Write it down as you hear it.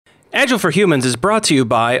Agile for Humans is brought to you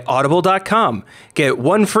by Audible.com. Get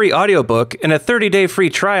one free audiobook and a 30-day free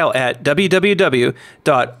trial at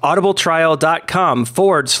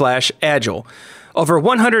www.audibletrial.com/agile. Over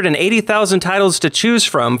 180,000 titles to choose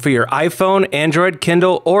from for your iPhone, Android,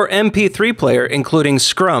 Kindle, or MP3 player, including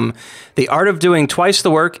Scrum, The Art of Doing Twice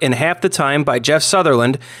the Work in Half the Time by Jeff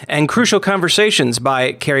Sutherland, and Crucial Conversations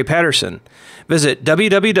by Carrie Patterson. Visit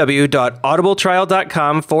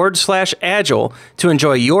www.audibletrial.com/agile to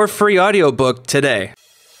enjoy your free audiobook today.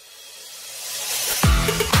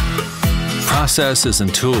 Processes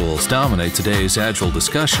and tools dominate today's Agile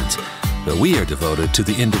discussions, but we are devoted to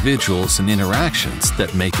the individuals and interactions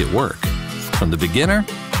that make it work. From the beginner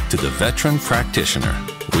to the veteran practitioner,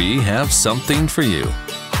 we have something for you.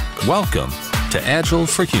 Welcome to Agile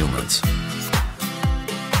for Humans.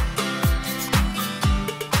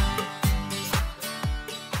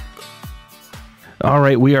 All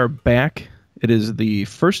right, we are back. It is the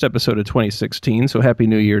first episode of 2016, so Happy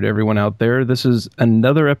New Year to everyone out there. This is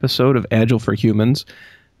another episode of Agile for Humans.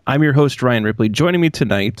 I'm your host, Ryan Ripley. Joining me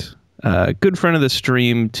tonight, a good friend of the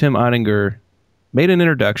stream, Tim Ottinger, made an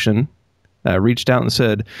introduction, reached out and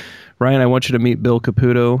said, Ryan, I want you to meet Bill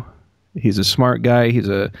Caputo. He's a smart guy. He's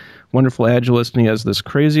a wonderful Agilist, and he has this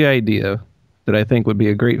crazy idea that I think would be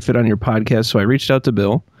a great fit on your podcast. So I reached out to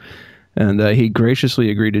Bill, and he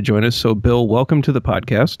graciously agreed to join us. So, Bill, welcome to the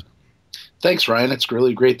podcast. Thanks, Ryan. It's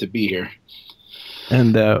really great to be here.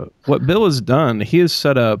 And what Bill has done, he has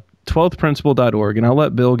set up 12thprinciple.org, and I'll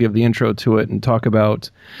let Bill give the intro to it and talk about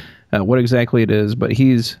what exactly it is, but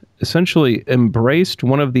he's essentially embraced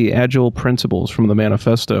one of the Agile principles from the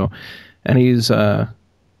manifesto, and he's, well,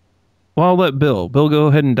 I'll let Bill go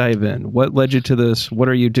ahead and dive in. What led you to this? What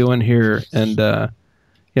are you doing here? And,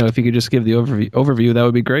 if you could just give the overview, that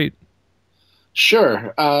would be great.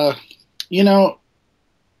 Sure.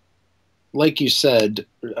 Like you said,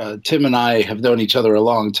 Tim and I have known each other a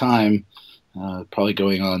long time, probably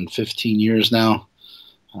going on 15 years now.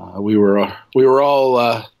 We were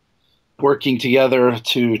all working together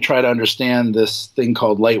to try to understand this thing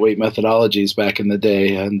called lightweight methodologies back in the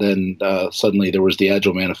day, and then suddenly there was the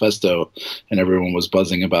Agile Manifesto, and everyone was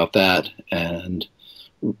buzzing about that. And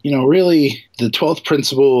really, the 12th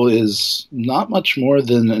principle is not much more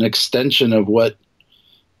than an extension of what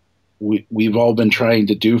we've all been trying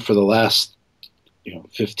to do for the last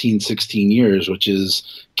 15, 16 years, which is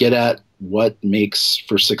get at what makes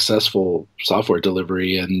for successful software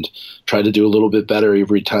delivery and try to do a little bit better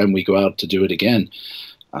every time we go out to do it again.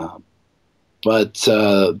 But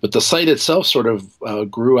the site itself sort of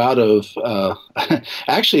grew out of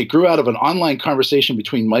actually it grew out of an online conversation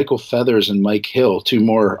between Michael Feathers and Mike Hill, two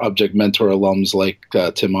more Object Mentor alums like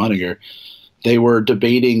Tim Ottinger. They were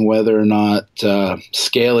debating whether or not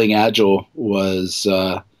scaling Agile was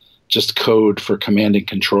just code for command and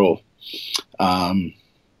control.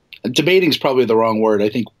 Debating is probably the wrong word. I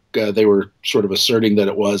think they were sort of asserting that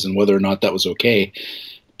it was, and whether or not that was okay.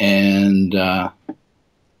 And I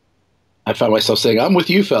found myself saying, I'm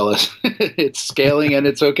with you, fellas. It's scaling and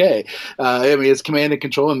it's okay. It's command and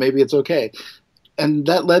control, and maybe it's okay. And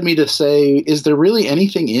that led me to say, is there really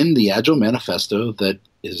anything in the Agile Manifesto that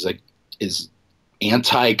is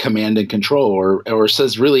anti-command and control, or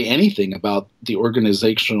says really anything about the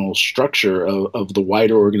organizational structure of the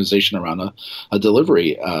wider organization around a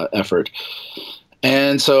delivery effort?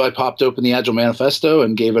 And so I popped open the Agile Manifesto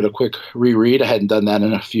and gave it a quick reread. I hadn't done that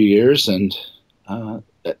in a few years, and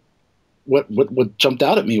what jumped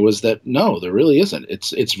out at me was that no, there really isn't.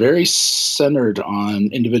 It's very centered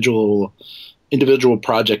on individual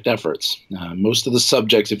project efforts. Most of the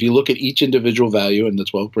subjects, if you look at each individual value in the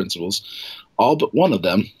 12 principles, all but one of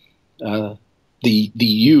them,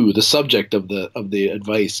 the subject of the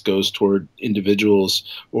advice goes toward individuals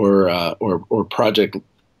or project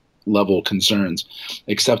level concerns,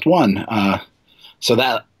 except one. So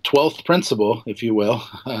that 12th principle, if you will,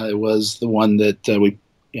 was the one that we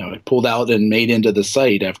pulled out and made into the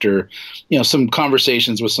site after some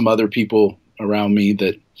conversations with some other people around me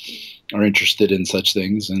that are interested in such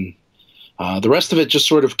things. And the rest of it just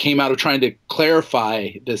sort of came out of trying to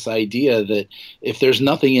clarify this idea that if there's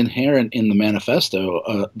nothing inherent in the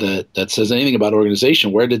manifesto that says anything about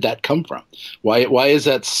organization, where did that come from? Why is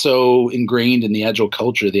that so ingrained in the Agile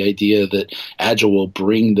culture, the idea that Agile will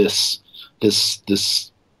bring this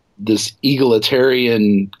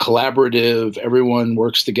egalitarian, collaborative, everyone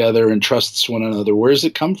works together and trusts one another? Where does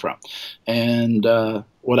it come from? And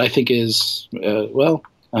what I think is,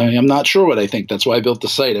 I'm not sure what I think. That's why I built the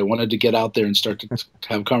site. I wanted to get out there and start to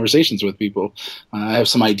have conversations with people. I have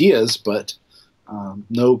some ideas, but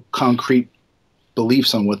no concrete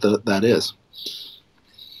beliefs on what that is.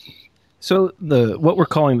 So what we're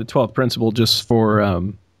calling the 12th principle, just for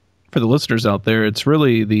the listeners out there, it's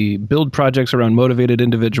really the build projects around motivated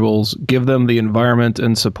individuals, give them the environment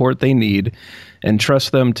and support they need, and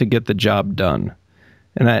trust them to get the job done.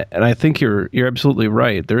 And I think you're absolutely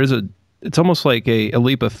right. It's almost like a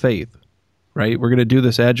leap of faith, right? We're going to do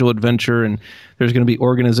this Agile adventure, and there's going to be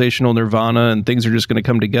organizational nirvana, and things are just going to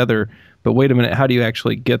come together. But wait a minute, how do you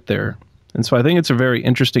actually get there? And so I think it's a very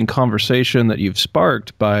interesting conversation that you've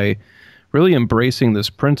sparked by really embracing this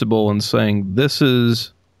principle and saying this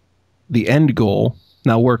is the end goal.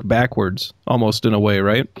 Now work backwards, almost in a way,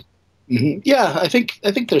 right? Mm-hmm. Yeah, I think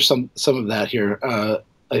there's some of that here.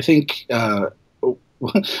 I think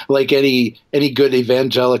like any good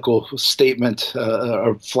evangelical statement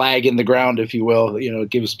or flag in the ground, if you will, it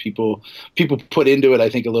gives people put into it, I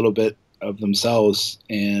think, a little bit of themselves,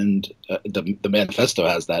 and the manifesto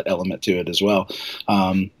has that element to it as well.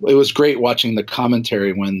 It was great watching the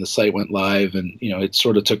commentary when the site went live, and it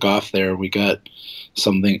sort of took off there. We got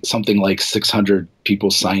something like 600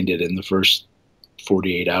 people signed it in the first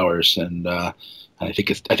 48 hours, and I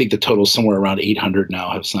think the total is somewhere around 800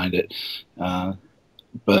 now have signed it.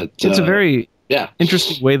 But it's a very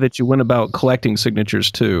interesting way that you went about collecting signatures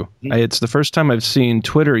too. Mm-hmm. It's the first time I've seen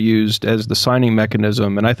Twitter used as the signing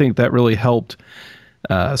mechanism, and I think that really helped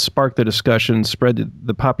spark the discussion, spread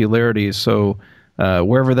the popularity. So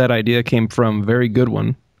wherever that idea came from, very good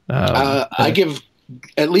one. I give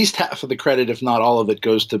at least half of the credit, if not all of it,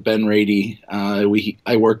 goes to Ben Rady.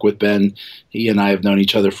 I work with Ben. He and I have known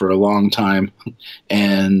each other for a long time,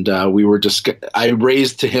 and I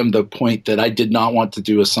raised to him the point that I did not want to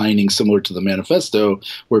do a signing similar to the manifesto,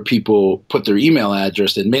 where people put their email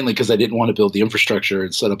address in, mainly because I didn't want to build the infrastructure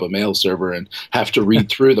and set up a mail server and have to read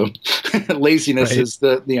through them. Laziness is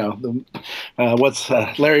what's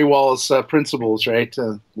Larry Wall's principles, right?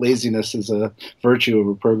 Laziness is a virtue of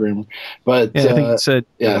a programmer. But I think it said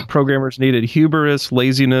programmers needed hubris,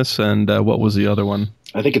 laziness, and what was the other one?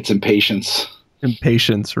 I think it's impatience.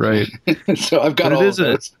 Impatience, right. So I've got all of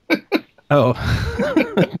those. Oh,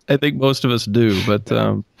 I think most of us do, but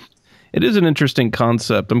it is an interesting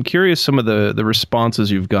concept. I'm curious some of the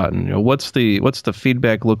responses you've gotten. What's the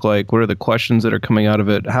feedback look like? What are the questions that are coming out of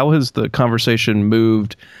it? How has the conversation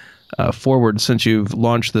moved forward since you've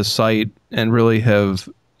launched this site and really have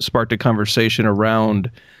sparked a conversation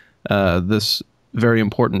around this very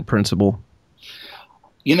important principle?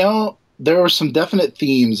 There were some definite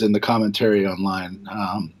themes in the commentary online.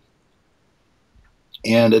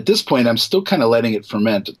 And at this point, I'm still kind of letting it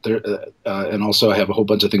ferment. And also I have a whole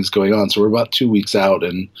bunch of things going on. So we're about 2 weeks out,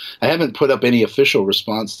 and I haven't put up any official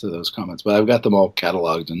response to those comments, but I've got them all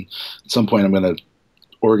cataloged. And at some point I'm going to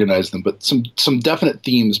organize them. But some definite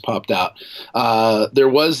themes popped out. There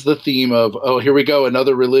was the theme of, oh, here we go,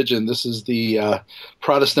 another religion. This is the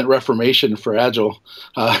Protestant Reformation for Agile.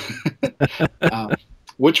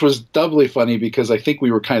 Which was doubly funny because I think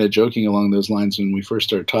we were kind of joking along those lines when we first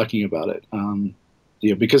started talking about it.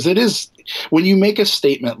 Because it is, when you make a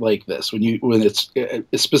statement like this, when it's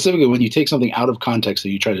specifically when you take something out of context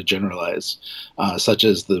and you try to generalize, such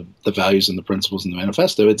as the values and the principles in the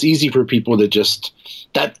manifesto, it's easy for people to just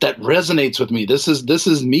that resonates with me. This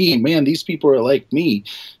is me, man. These people are like me.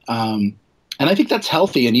 And I think that's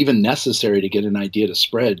healthy and even necessary to get an idea to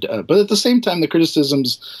spread. But at the same time, the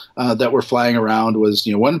criticisms that were flying around was,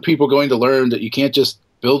 when are people going to learn that you can't just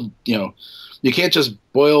build, you can't just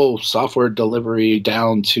boil software delivery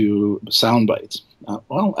down to sound bites.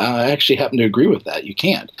 Well, I actually happen to agree with that. You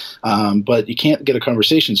can't. But you can't get a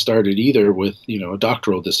conversation started either with, a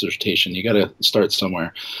doctoral dissertation. You got to start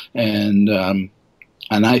somewhere. And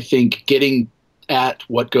I think getting at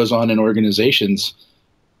what goes on in organizations,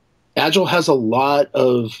 Agile has a lot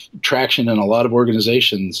of traction in a lot of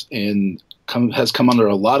organizations and has come under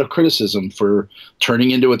a lot of criticism for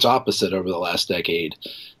turning into its opposite over the last decade.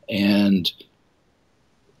 And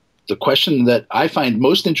the question that I find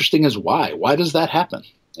most interesting is why? Why does that happen?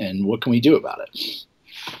 And what can we do about it?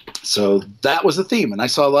 So that was the theme. And I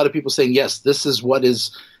saw a lot of people saying, yes, this is what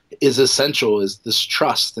is essential, is this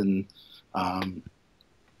trust. And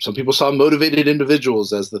some people saw motivated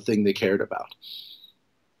individuals as the thing they cared about.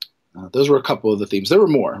 Those were a couple of the themes. There were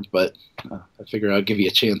more, but I figure I'll give you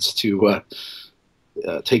a chance to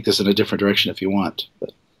take this in a different direction if you want.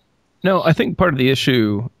 But. No, I think part of the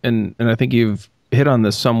issue, and I think you've hit on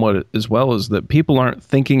this somewhat as well, is that people aren't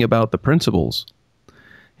thinking about the principles.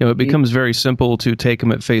 It becomes very simple to take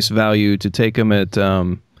them at face value, to take them at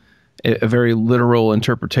a very literal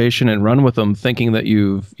interpretation and run with them, thinking that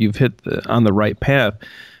you've hit on the right path.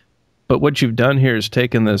 But what you've done here is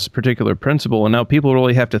taken this particular principle, and now people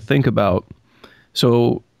really have to think about,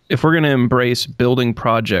 so if we're going to embrace building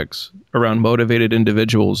projects around motivated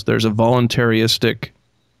individuals, there's a voluntaristic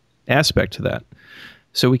aspect to that.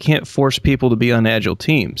 So we can't force people to be on Agile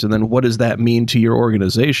teams. And then what does that mean to your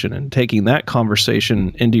organization? And taking that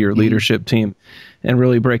conversation into your leadership team and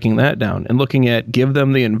really breaking that down and looking at give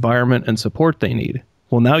them the environment and support they need.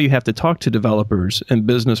 Well, now you have to talk to developers and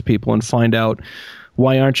business people and find out,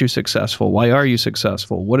 why aren't you successful? Why are you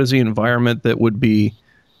successful? What is the environment that would be,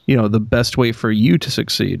 the best way for you to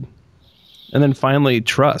succeed? And then finally,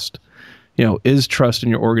 trust. Is trust in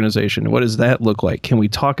your organization? What does that look like? Can we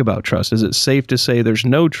talk about trust? Is it safe to say there's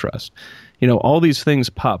no trust? All these things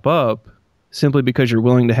pop up simply because you're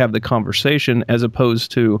willing to have the conversation, as opposed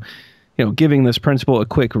to, giving this principle a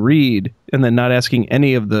quick read and then not asking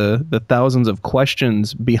any of the thousands of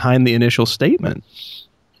questions behind the initial statement.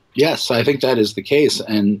 Yes, I think that is the case.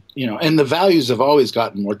 And, and the values have always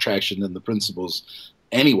gotten more traction than the principles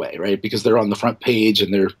anyway, right? Because they're on the front page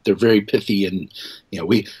and they're very pithy, and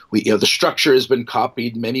we the structure has been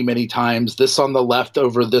copied many, many times. This on the left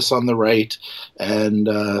over this on the right, and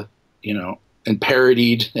and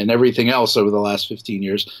parodied and everything else over the last 15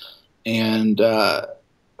 years. And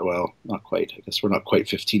well, not quite. I guess we're not quite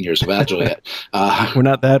 15 years of Agile yet. We're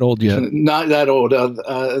not that old yet. Not that old.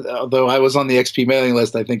 Although I was on the XP mailing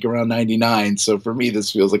list, I think around 99. So for me,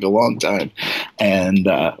 this feels like a long time. And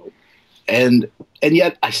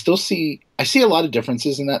yet I still see a lot of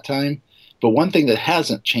differences in that time. But one thing that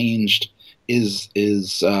hasn't changed is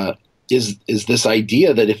this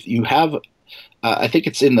idea that if you have, I think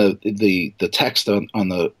it's in the text on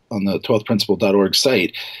the 12thprinciple.org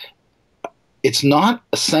site. It's not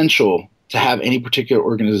essential to have any particular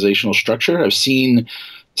organizational structure.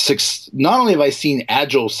 Not only have I seen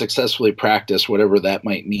Agile successfully practice, whatever that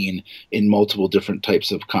might mean, in multiple different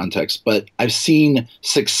types of contexts, but I've seen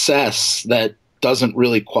success that doesn't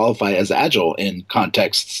really qualify as Agile in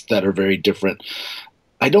contexts that are very different.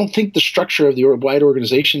 I don't think the structure of the wide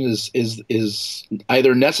organization is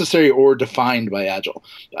either necessary or defined by Agile.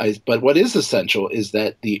 But what is essential is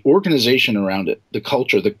that the organization around it, the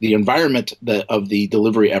culture, the environment of the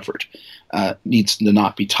delivery effort needs to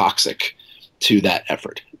not be toxic to that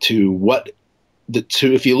effort.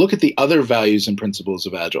 If you look at the other values and principles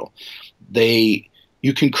of Agile,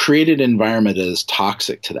 you can create an environment that is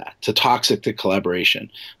toxic to that, toxic to collaboration.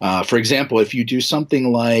 For example, if you do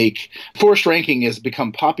something like forced ranking has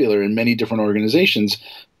become popular in many different organizations,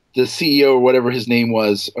 the CEO or whatever his name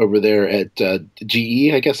was over there at GE,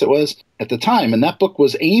 I guess it was, at the time, and that book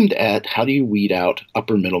was aimed at how do you weed out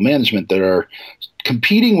upper middle management that are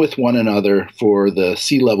competing with one another for the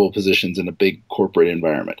C-level positions in a big corporate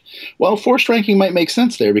environment. Well, forced ranking might make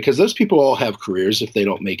sense there because those people all have careers if they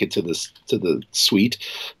don't make it to the suite.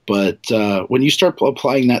 But when you start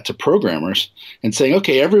applying that to programmers and saying,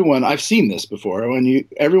 okay, everyone, I've seen this before,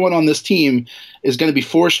 everyone on this team is going to be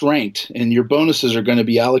forced ranked and your bonuses are going to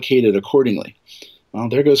be allocated accordingly. Well,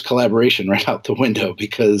 there goes collaboration right out the window,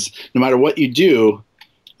 because no matter what you do,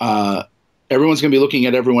 everyone's going to be looking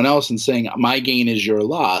at everyone else and saying, my gain is your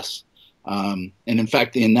loss. And in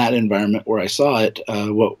fact, in that environment where I saw it,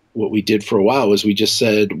 what we did for a while was we just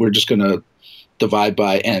said, we're just going to divide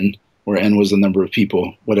by N, where N was the number of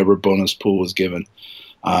people, whatever bonus pool was given.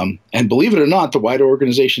 And believe it or not, the wider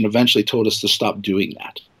organization eventually told us to stop doing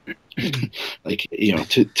that.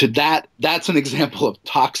 That's an example of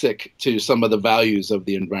toxic to some of the values of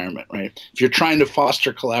the environment, right? If you're trying to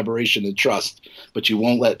foster collaboration and trust, but you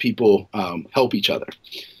won't let people help each other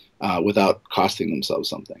without costing themselves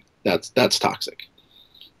something, that's toxic.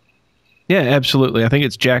 Yeah, absolutely. I think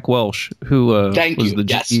it's Jack Welch who was the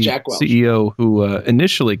Jack Welch. CEO who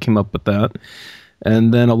initially came up with that,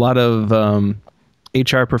 and then a lot of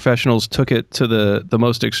HR professionals took it to the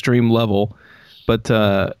most extreme level.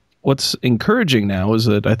 But what's encouraging now is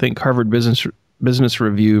that I think Harvard Business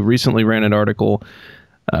Review recently ran an article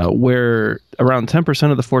where around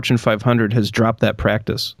 10% of the Fortune 500 has dropped that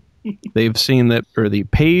practice. They've seen that, or the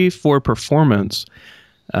pay for performance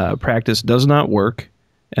practice does not work,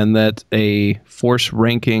 and that a force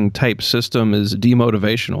ranking type system is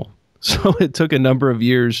demotivational. So it took a number of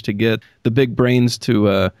years to get the big brains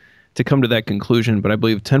to come to that conclusion. But I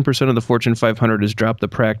believe 10% of the Fortune 500 has dropped the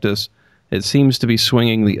practice. It seems to be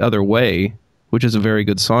swinging the other way, which is a very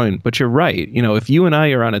good sign. But you're right. If you and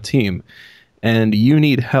I are on a team and you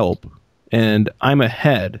need help and I'm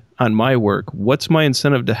ahead on my work, what's my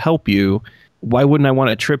incentive to help you? Why wouldn't I want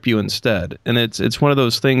to trip you instead? And it's one of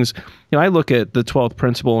those things, I look at the 12th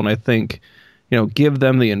principle and I think, give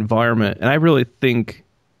them the environment. And I really think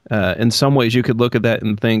in some ways you could look at that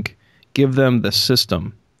and think, give them the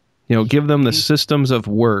system. Give them the systems of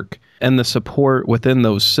work and the support within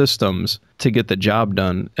those systems to get the job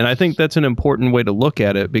done. And I think that's an important way to look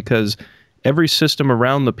at it, because every system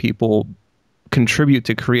around the people contribute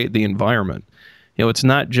to create the environment. It's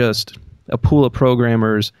not just a pool of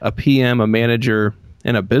programmers, a PM, a manager,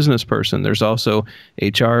 and a business person. There's also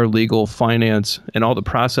HR, legal, finance, and all the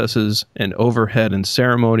processes and overhead and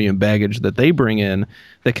ceremony and baggage that they bring in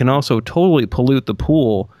that can also totally pollute the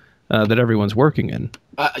pool that everyone's working in.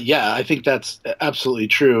 Yeah, I think that's absolutely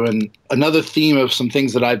true. And another theme of some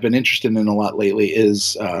things that I've been interested in a lot lately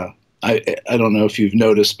is I don't know if you've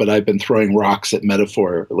noticed, but I've been throwing rocks at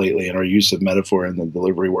metaphor lately and our use of metaphor in the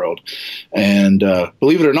delivery world. And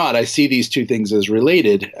believe it or not, I see these two things as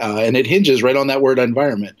related, and it hinges right on that word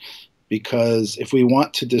environment. Because if we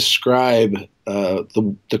want to describe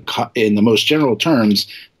in the most general terms,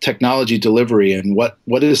 technology delivery and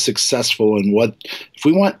what is successful and if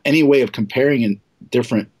we want any way of comparing in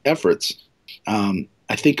different efforts,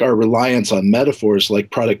 I think our reliance on metaphors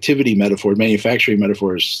like productivity metaphor, manufacturing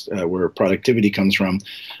metaphors, where productivity comes from,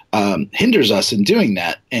 hinders us in doing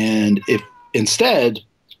that. And if instead,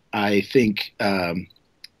 I think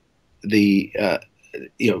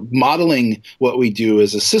modeling what we do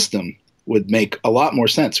as a system would make a lot more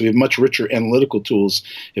sense. We have much richer analytical tools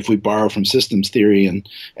if we borrow from systems theory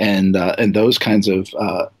and those kinds of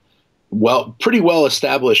pretty well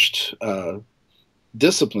established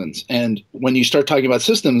disciplines. And when you start talking about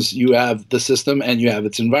systems, you have the system and you have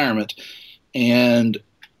its environment. And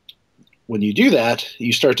when you do that,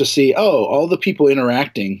 you start to see, all the people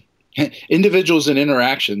interacting, individuals and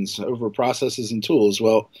interactions over processes and tools.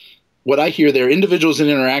 Well, what I hear there, individuals and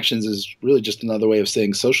interactions, is really just another way of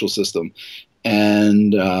saying social system.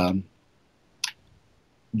 And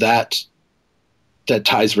that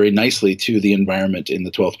ties very nicely to the environment in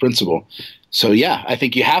the 12th principle. So, yeah, I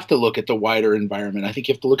think you have to look at the wider environment. I think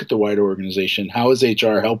you have to look at the wider organization. How is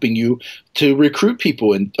HR helping you to recruit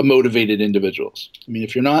people and motivated individuals? I mean,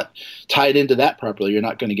 if you're not tied into that properly, you're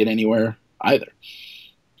not going to get anywhere either.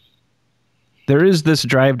 There is this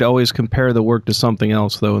drive to always compare the work to something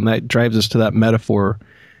else, though, and that drives us to that metaphor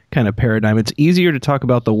kind of paradigm. It's easier to talk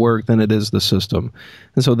about the work than it is the system.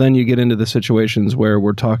 And so then you get into the situations where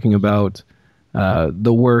we're talking about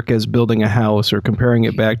the work as building a house or comparing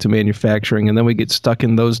it back to manufacturing. And then we get stuck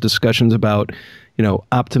in those discussions about,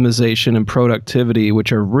 optimization and productivity,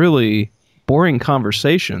 which are really boring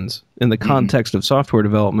conversations in the context of software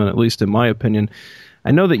development, at least in my opinion.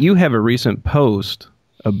 I know that you have a recent post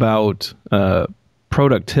about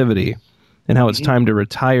productivity and how it's time to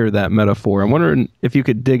retire that metaphor. I'm wondering if you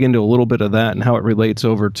could dig into a little bit of that and how it relates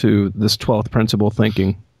over to this 12th principle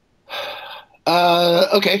thinking.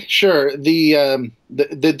 Okay, sure. The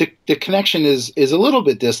connection is a little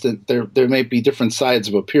bit distant. There may be different sides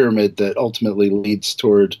of a pyramid that ultimately leads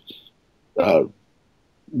toward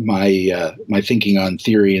my thinking on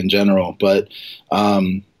theory in general. But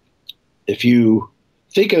if you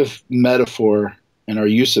think of metaphor and our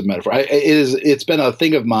use of metaphor, it's been a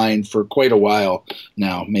thing of mine for quite a while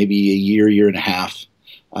now, maybe a year and a half.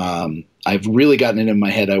 I've really gotten it in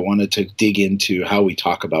my head. I wanted to dig into how we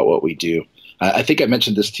talk about what we do. I think I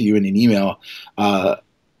mentioned this to you in an email. 10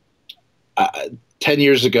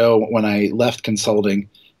 years ago, when I left consulting,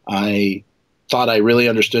 I thought I really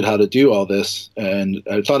understood how to do all this, and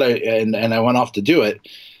I thought and I went off to do it.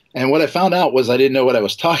 And what I found out was I didn't know what I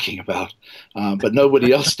was talking about, but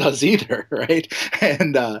nobody else does either, right?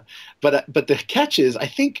 And but the catch is, I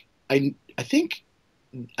think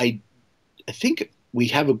we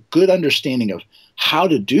have a good understanding of how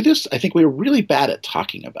to do this. I think we're really bad at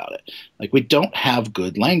talking about it. Like, we don't have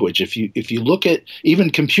good language. If you look at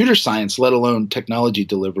even computer science, let alone technology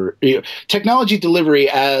delivery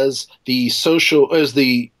as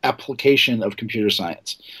the application of computer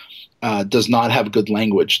science, does not have good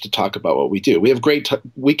language to talk about what we do. We have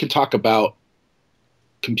we can talk about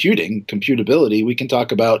computability. We can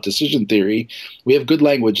talk about decision theory. We have good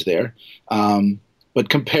language there. But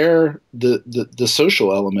compare the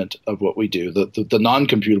social element of what we do, the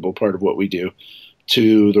non-computable part of what we do,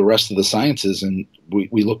 to the rest of the sciences, and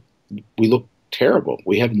we look terrible.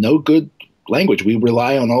 We have no good language. We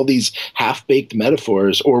rely on all these half-baked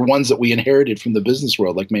metaphors, or ones that we inherited from the business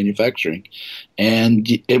world, like manufacturing, and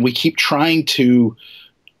we keep trying to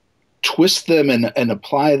twist them and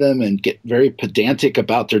apply them and get very pedantic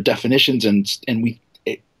about their definitions, and we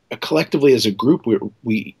collectively as a group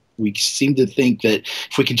we seem to think that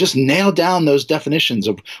if we can just nail down those definitions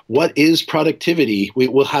of what is productivity, we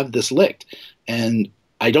will have this licked. And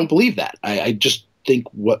I don't believe that. I just think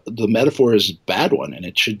what the metaphor is a bad one, and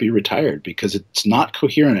it should be retired because it's not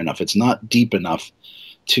coherent enough. It's not deep enough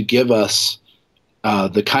to give us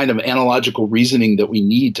the kind of analogical reasoning that we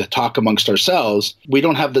need to talk amongst ourselves. We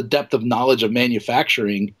don't have the depth of knowledge of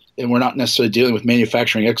manufacturing, and we're not necessarily dealing with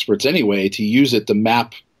manufacturing experts anyway, to use it to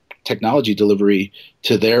map technology delivery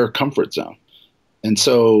to their comfort zone. And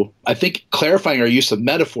so I think clarifying our use of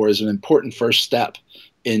metaphor is an important first step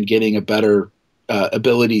in getting a better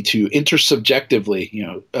ability to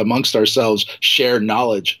intersubjectively, amongst ourselves, share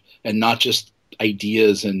knowledge and not just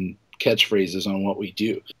ideas and catchphrases on what we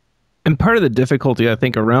do. And part of the difficulty, I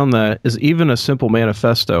think, around that is even a simple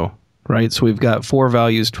manifesto, right? So we've got 4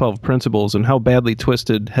 values, 12 principles, and how badly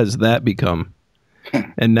twisted has that become?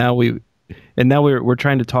 And now we're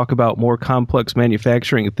trying to talk about more complex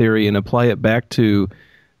manufacturing theory and apply it back to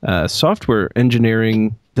software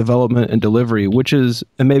engineering, development, and delivery, which is,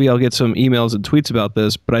 and maybe I'll get some emails and tweets about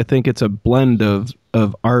this, but I think it's a blend of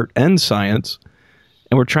art and science.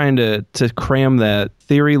 And we're trying to cram that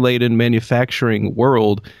theory-laden manufacturing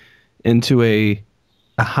world into a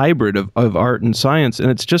hybrid of art and science, and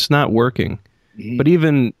it's just not working. Mm-hmm. But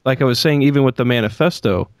even, like I was saying, even with the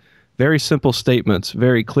manifesto, very simple statements,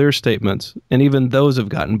 very clear statements, and even those have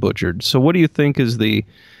gotten butchered. So what do you think is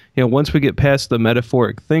once we get past the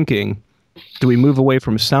metaphoric thinking, do we move away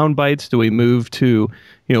from sound bites? Do we move to,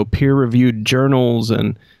 peer-reviewed journals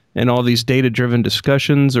and all these data-driven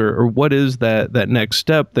discussions, or what is that next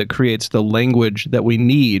step that creates the language that we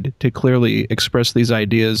need to clearly express these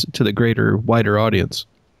ideas to the greater, wider audience?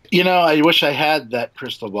 I wish I had that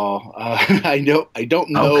crystal ball. I don't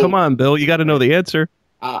know. Oh, come on, Bill. You got to know the answer.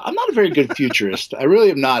 I'm not a very good futurist. I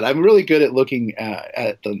really am not. I'm really good at looking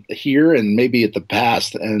at the here and maybe at the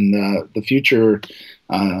past and the future.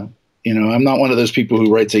 I'm not one of those people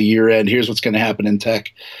who writes a year end, here's what's going to happen in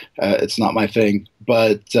tech. It's not my thing.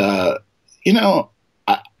 But,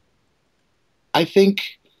 I think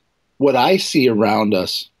what I see around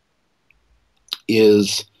us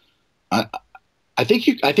is I think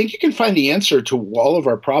you can find the answer to all of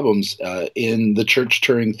our problems in the Church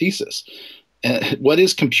Turing thesis. What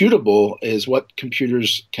is computable is what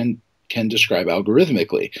computers can describe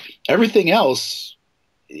algorithmically. Everything else,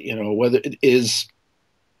 whether it is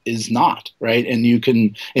not, right? And you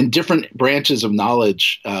can, in different branches of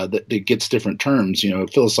knowledge, that gets different terms.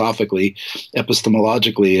 Philosophically,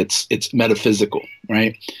 epistemologically, it's metaphysical,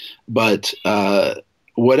 right? But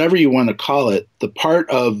whatever you want to call it, the part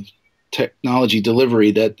of technology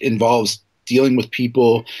delivery that involves dealing with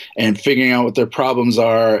people and figuring out what their problems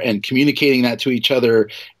are and communicating that to each other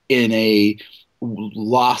in a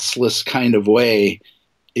lossless kind of way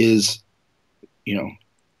is,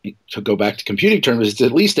 to go back to computing terms, it's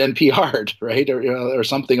at least NP-hard, right? Or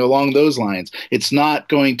something along those lines. It's not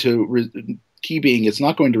going to it's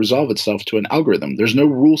not going to resolve itself to an algorithm. There's no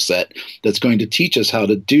rule set that's going to teach us how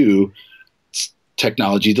to do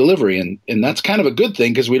technology delivery. And that's kind of a good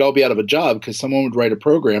thing, because we'd all be out of a job because someone would write a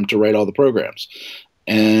program to write all the programs.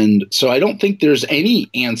 And so I don't think there's any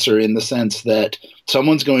answer in the sense that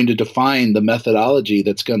someone's going to define the methodology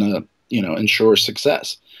that's going to, ensure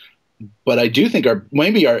success. But I do think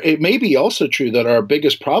it may be also true that our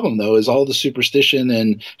biggest problem, though, is all the superstition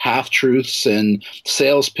and half-truths and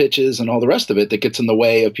sales pitches and all the rest of it that gets in the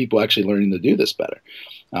way of people actually learning to do this better.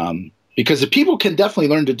 Because if people can definitely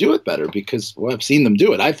learn to do it better, because I've seen them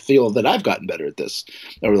do it. I feel that I've gotten better at this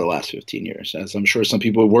over the last 15 years, as I'm sure some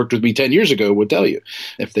people who worked with me 10 years ago would tell you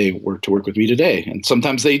if they were to work with me today. And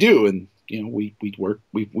sometimes they do. And, we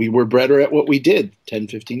were better at what we did 10,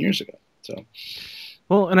 15 years ago. So.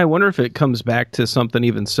 Well, and I wonder if it comes back to something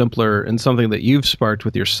even simpler, and something that you've sparked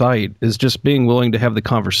with your site is just being willing to have the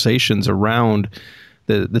conversations around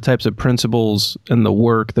the types of principles and the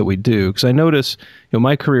work that we do. Because I notice,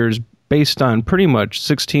 my career is based on pretty much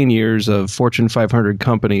 16 years of Fortune 500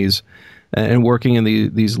 companies and working in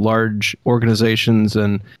these large organizations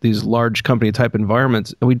and these large company type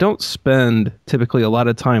environments. And we don't spend typically a lot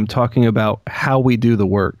of time talking about how we do the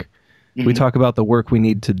work. Mm-hmm. We talk about the work we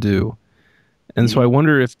need to do. And so I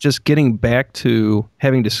wonder if just getting back to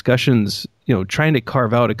having discussions, trying to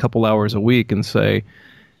carve out a couple hours a week and say,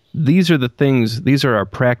 these are the things, these are our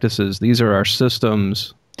practices, these are our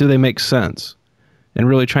systems, do they make sense? And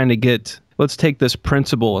really trying to let's take this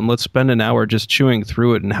principle and let's spend an hour just chewing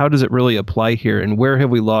through it, and how does it really apply here, and where have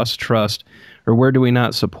we lost trust, or where do we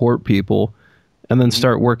not support people, and then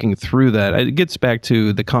start working through that. It gets back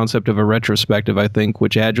to the concept of a retrospective, I think,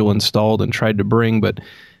 which Agile installed and tried to bring, but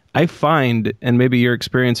I find, and maybe your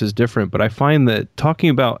experience is different, but I find that talking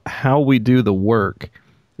about how we do the work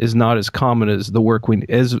is not as common as the work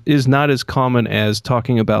is not as common as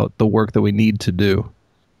talking about the work that we need to do.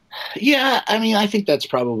 Yeah, I think that's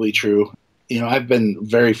probably true. I've been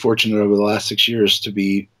very fortunate over the last 6 years to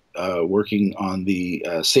be working on the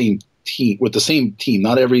same team, with the same team.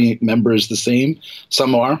 Not every member is the same.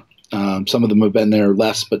 Some are. Some of them have been there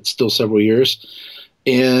less, but still several years.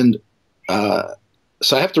 And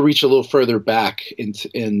so I have to reach a little further back, and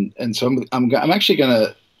so I'm actually going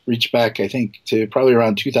to reach back, I think, to probably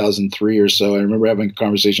around 2003 or so. I remember having a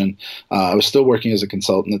conversation. I was still working as a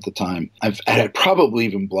consultant at the time. I had probably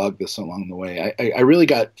even blogged this along the way. I really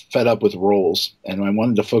got fed up with roles, and I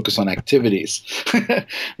wanted to focus on activities. I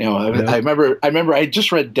remember I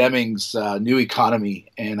just read Deming's New Economy,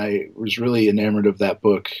 and I was really enamored of that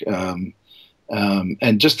book.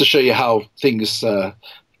 And just to show you how things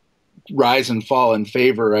rise and fall in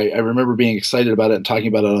favor, I remember being excited about it and talking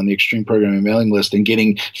about it on the Extreme Programming mailing list and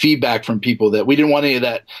getting feedback from people that we didn't want any of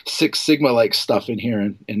that Six Sigma-like stuff in here.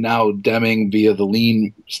 And now Deming, via the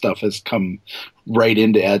lean stuff, has come right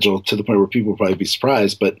into Agile to the point where people will probably be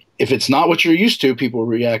surprised. But if it's not what you're used to, people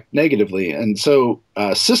react negatively. And so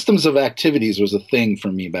systems of activities was a thing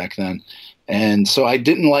for me back then. And so I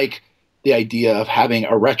didn't like the idea of having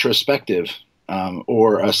a retrospective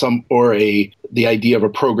the idea of a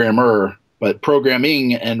programmer, but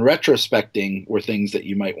programming and retrospecting were things that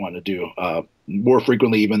you might want to do more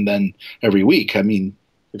frequently even than every week. I mean,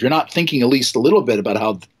 if you're not thinking at least a little bit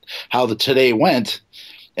about how the today went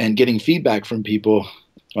and getting feedback from people,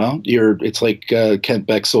 well, it's like Kent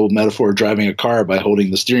Beck's old metaphor of driving a car by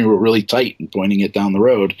holding the steering wheel really tight and pointing it down the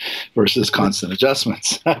road versus constant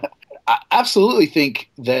adjustments. I absolutely think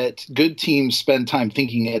that good teams spend time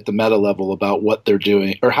thinking at the meta level about what they're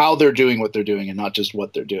doing or how they're doing what they're doing and not just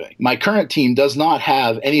what they're doing. My current team does not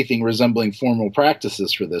have anything resembling formal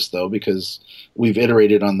practices for this, though, because we've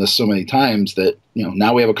iterated on this so many times that,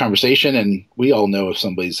 now we have a conversation and we all know if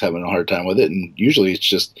somebody's having a hard time with it. And usually it's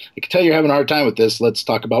just, I can tell you're having a hard time with this. Let's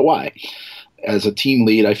talk about why. As a team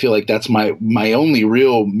lead, I feel like that's my only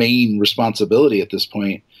real main responsibility at this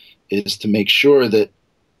point, is to make sure that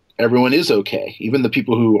everyone is okay. Even the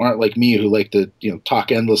people who aren't like me, who like to,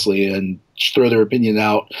 talk endlessly and throw their opinion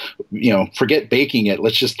out, forget baking it.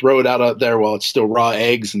 Let's just throw it out there while it's still raw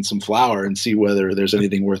eggs and some flour and see whether there's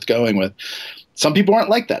anything worth going with. Some people aren't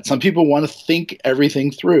like that. Some people want to think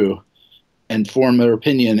everything through and form their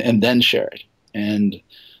opinion and then share it. And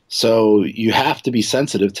so you have to be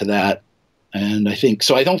sensitive to that. And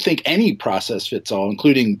I don't think any process fits all,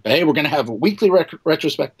 including, hey, we're going to have weekly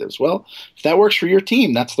retrospectives. Well, if that works for your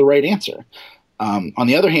team, that's the right answer. On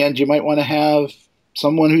the other hand, you might want to have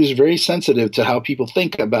someone who's very sensitive to how people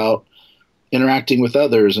think about interacting with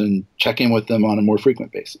others and check in with them on a more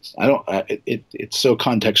frequent basis. It's so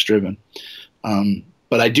context driven.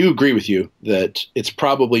 But I do agree with you that it's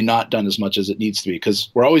probably not done as much as it needs to be, because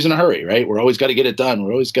we're always in a hurry, right? We're always got to get it done.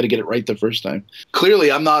 We're always got to get it right the first time.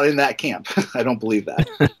 Clearly, I'm not in that camp. I don't believe that.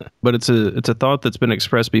 But it's a thought that's been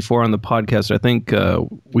expressed before on the podcast. I think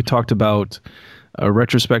we talked about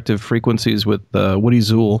retrospective frequencies with Woody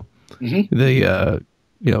Zuhl, the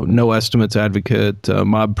no estimates advocate,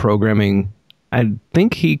 mob programming. I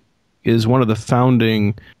think he is one of the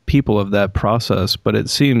founding people of that process, but it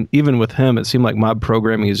seemed, even with him, it seemed like mob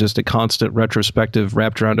programming is just a constant retrospective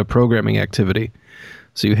wrapped around a programming activity.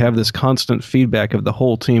 So you have this constant feedback of the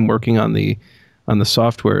whole team working on the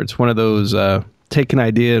software. It's one of those take an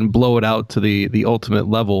idea and blow it out to the ultimate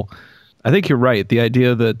level. I think you're right. The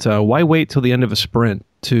idea that why wait till the end of a sprint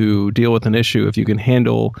to deal with an issue if you can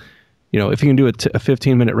handle, if you can do a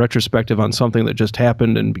 15-minute retrospective on something that just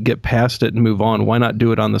happened and get past it and move on, why not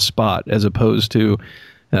do it on the spot as opposed to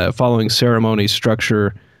following ceremony,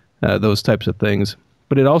 structure, those types of things.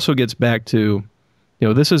 But it also gets back to,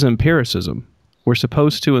 this is empiricism. We're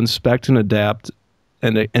supposed to inspect and adapt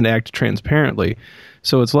and act transparently.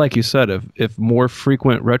 So it's like you said, if more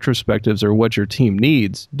frequent retrospectives are what your team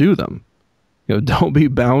needs, do them. Don't be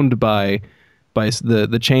bound by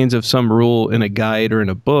the chains of some rule in a guide or in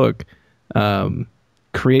a book.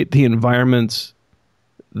 Create the environments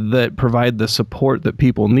that provide the support that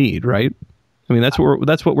people need, right? I mean, that's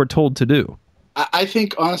what we're told to do. I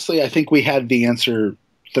think, honestly, we had the answer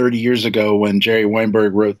 30 years ago when Jerry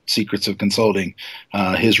Weinberg wrote Secrets of Consulting.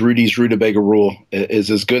 His Rudy's Rutabaga rule is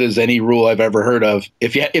as good as any rule I've ever heard of.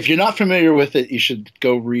 If you're not familiar with it, you should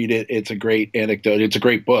go read it. It's a great anecdote. It's a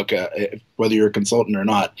great book, whether you're a consultant or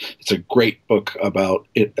not. It's a great book about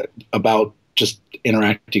just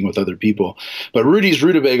interacting with other people. But Rudy's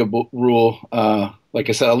Rutabaga rule, like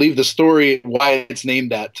I said, I'll leave the story why it's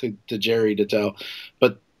named that to Jerry to tell.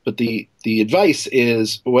 But the advice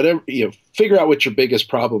is figure out what your biggest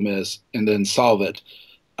problem is and then solve it.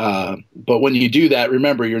 But when you do that,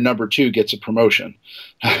 remember your number two gets a promotion.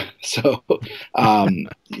 So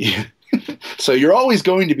So you're always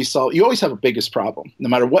going to be you always have a biggest problem, no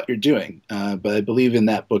matter what you're doing. But I believe in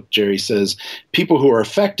that book, Jerry says people who are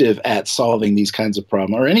effective at solving these kinds of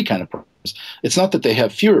problems or any kind of problems, it's not that they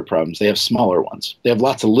have fewer problems, they have smaller ones. They have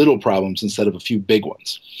lots of little problems instead of a few big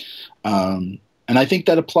ones. And I think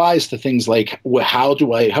that applies to things like how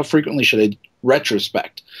frequently should I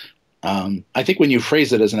retrospect? I think when you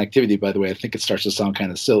phrase it as an activity, by the way, I think it starts to sound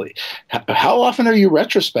kind of silly. How often are you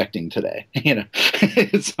retrospecting today?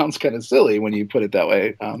 It sounds kind of silly when you put it that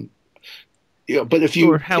way. But if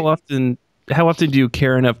you, or how often do you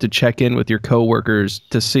care enough to check in with your coworkers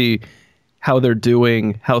to see how they're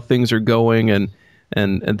doing, how things are going, and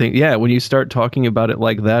think, yeah, when you start talking about it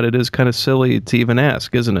like that, it is kind of silly to even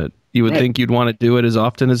ask, isn't it? You would think you'd want to do it as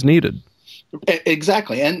often as needed.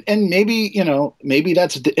 Exactly. And maybe, maybe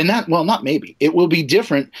not maybe. It will be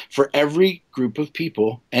different for every group of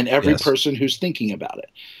people and every person who's thinking about it.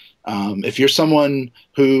 If you're someone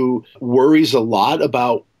who worries a lot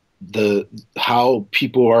about how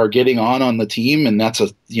people are getting on the team, and that's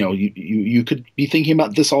you could be thinking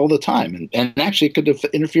about this all the time, and actually it could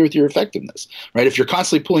interfere with your effectiveness, right? If you're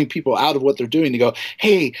constantly pulling people out of what they're doing to go,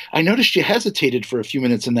 hey, I noticed you hesitated for a few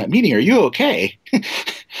minutes in that meeting, are you okay?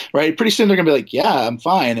 Right? Pretty soon they're gonna be like, yeah, I'm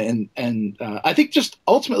fine. And I think just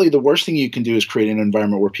ultimately the worst thing you can do is create an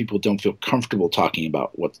environment where people don't feel comfortable talking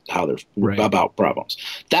about how they're about problems.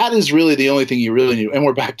 That is really the only thing you really need. And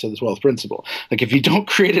we're back to the 12th principle. Like, if you don't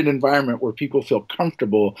create an environment where people feel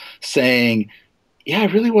comfortable saying, yeah, I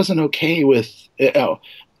really wasn't okay with it.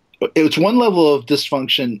 It's one level of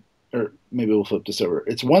dysfunction, or maybe we'll flip this over.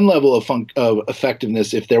 It's one level of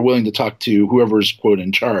effectiveness if they're willing to talk to whoever's, quote,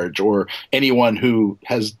 in charge, or anyone who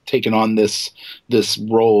has taken on this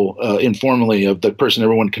role informally of the person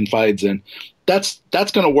everyone confides in. That's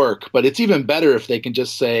going to work, but it's even better if they can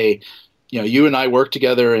just say, you and I work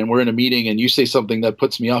together and we're in a meeting and you say something that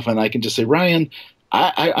puts me off, and I can just say, Ryan,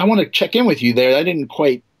 I want to check in with you there. I didn't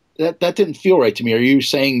quite, that didn't feel right to me. Are you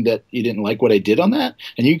saying that you didn't like what I did on that?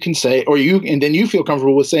 And you can say, and then you feel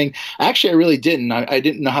comfortable with saying, actually, I really didn't. I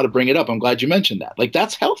didn't know how to bring it up. I'm glad you mentioned that. Like,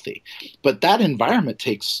 that's healthy. But that environment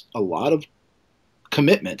takes a lot of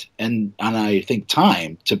commitment and I think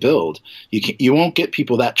time to build. You won't get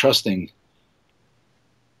people that trusting,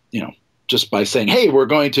 just by saying, hey, we're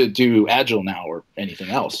going to do Agile now or anything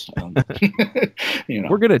else.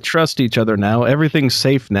 We're going to trust each other now. Everything's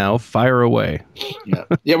safe now. Fire away.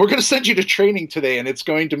 Yeah, we're going to send you to training today, and it's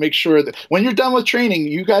going to make sure that when you're done with training,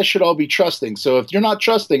 you guys should all be trusting. So if you're not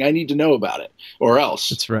trusting, I need to know about it, or else.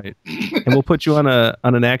 That's right. And we'll put you on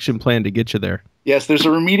an action plan to get you there. Yes, there's a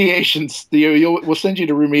remediation. We'll send you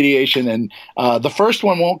to remediation, and the first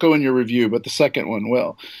one won't go in your review, but the second one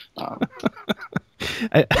will.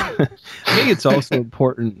 I think it's also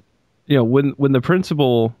important, when the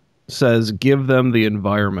principal says give them the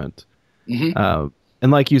environment, and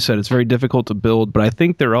like you said, it's very difficult to build, but I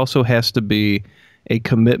think there also has to be a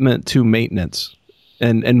commitment to maintenance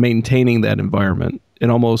and maintaining that environment,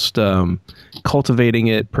 and almost cultivating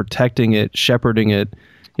it, protecting it, shepherding it,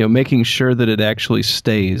 making sure that it actually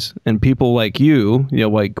stays. And people like you,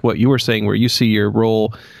 like what you were saying, where you see your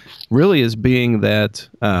role really as being that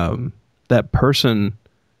that person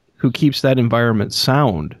who keeps that environment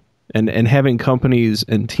sound, and having companies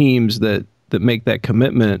and teams that make that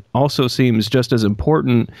commitment also seems just as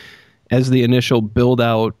important as the initial build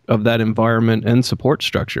out of that environment and support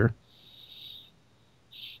structure.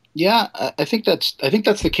 Yeah, I think that's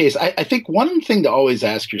the case. I think one thing to always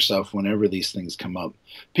ask yourself whenever these things come up,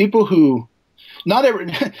 people who,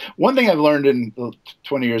 one thing I've learned in the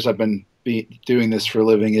 20 years I've been doing this for a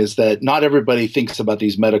living is that not everybody thinks about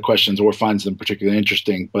these meta questions or finds them particularly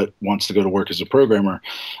interesting, but wants to go to work as a programmer.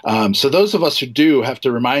 So those of us who do have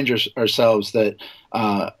to remind ourselves that,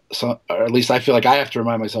 or at least I feel like I have to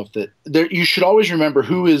remind myself that you should always remember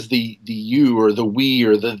who is the you or the we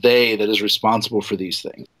or the they that is responsible for these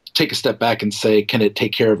things. Take a step back and say, can it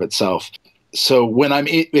take care of itself? So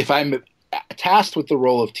if I'm tasked with the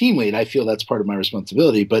role of team lead, I feel that's part of my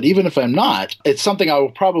responsibility. But even if I'm not, it's something I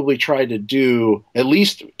will probably try to do, at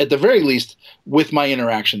the very least, with my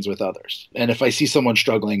interactions with others. And if I see someone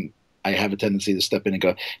struggling, I have a tendency to step in and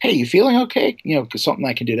go, hey, you feeling okay? Something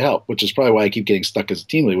I can do to help, which is probably why I keep getting stuck as a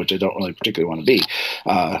team lead, which I don't really particularly want to be.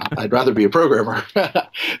 I'd rather be a programmer.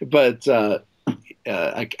 But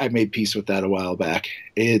I made peace with that a while back.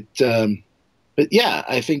 But yeah,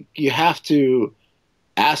 I think you have to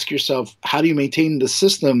ask yourself, how do you maintain the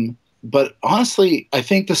system? But honestly, I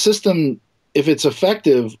think the system, if it's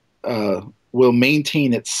effective, will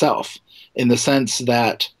maintain itself, in the sense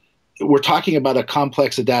that we're talking about a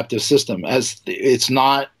complex adaptive system, as it's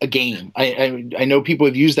not a game. I know people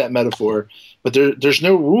have used that metaphor, but there's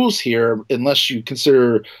no rules here unless you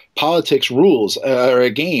consider politics rules or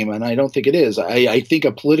a game, and I don't think it is. I think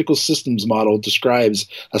a political systems model describes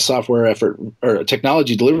a software effort or a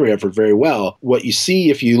technology delivery effort very well. What you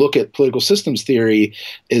see if you look at political systems theory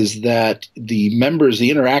is that the members,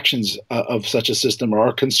 the interactions of such a system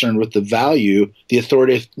are concerned with the value, the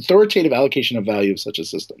authoritative allocation of value of such a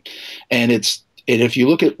system. And if you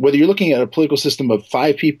look at whether you're looking at a political system of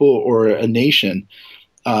 5 people or a nation,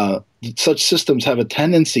 such systems have a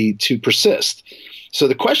tendency to persist. So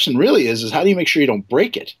the question really is how do you make sure you don't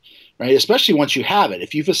break it, right? Especially once you have it.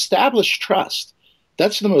 If you've established trust,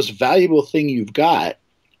 that's the most valuable thing you've got.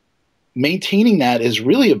 Maintaining that is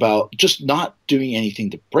really about just not doing anything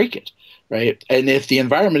to break it, right? And if the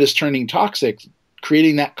environment is turning toxic,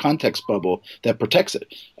 creating that context bubble that protects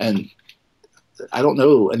it. And I don't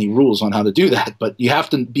know any rules on how to do that, but you have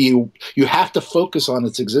to focus on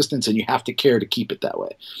its existence, and you have to care to keep it that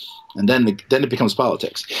way. And then it becomes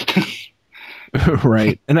politics.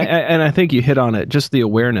 Right. And I think you hit on it, just the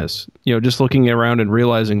awareness, just looking around and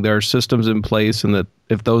realizing there are systems in place, and that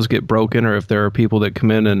if those get broken, or if there are people that come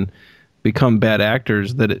in and become bad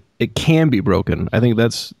actors, that it can be broken. I think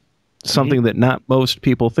that's something that not most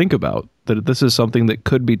people think about, that this is something that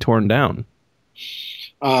could be torn down.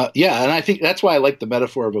 Yeah, and I think that's why I like the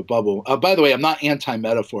metaphor of a bubble. By the way, I'm not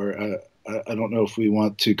anti-metaphor. I don't know if we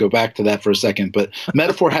want to go back to that for a second, but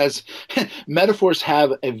metaphors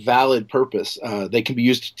have a valid purpose. They can be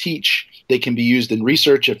used to teach. They can be used in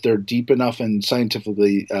research if they're deep enough and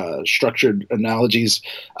scientifically structured analogies.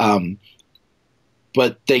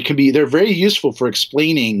 But they're very useful for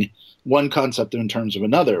explaining one concept in terms of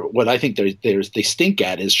another. What I think they stink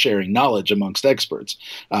at is sharing knowledge amongst experts,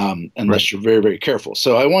 unless you're very, very careful.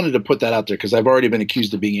 So I wanted to put that out there because I've already been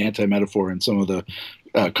accused of being anti-metaphor in some of the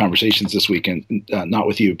conversations this week, and not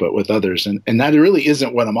with you, but with others. And that really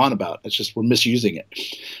isn't what I'm on about. It's just we're misusing it.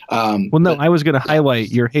 I was going to highlight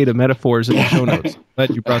your hate of metaphors in the show notes.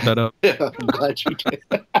 Glad you brought that up. Yeah, I'm glad you did.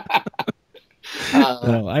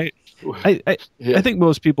 I think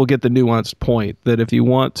most people get the nuanced point that if you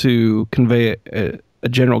want to convey a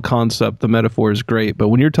general concept, the metaphor is great. But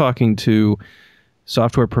when you're talking to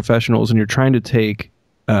software professionals and you're trying to take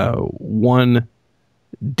one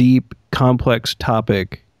deep, complex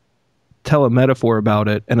topic, tell a metaphor about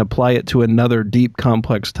it, and apply it to another deep,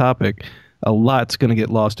 complex topic, a lot's going to get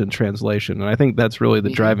lost in translation. And I think that's really the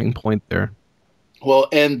driving point there. Well,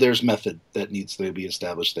 and there's method that needs to be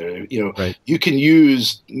established there. Right. You can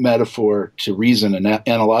use metaphor to reason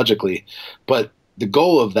analogically, but the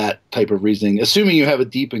goal of that type of reasoning, assuming you have a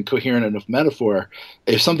deep and coherent enough metaphor,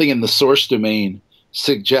 if something in the source domain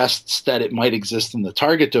suggests that it might exist in the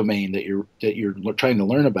target domain that you're trying to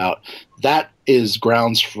learn about, that is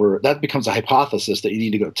grounds for that becomes a hypothesis that you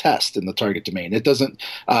need to go test in the target domain. It doesn't.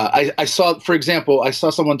 I saw, for example,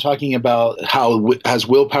 someone talking about how as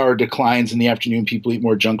willpower declines in the afternoon, people eat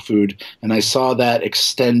more junk food, and I saw that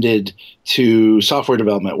extended to software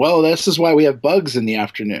development. Well, this is why we have bugs in the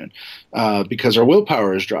afternoon, because our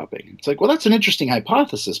willpower is dropping. It's like, well, that's an interesting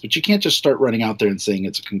hypothesis, but you can't just start running out there and saying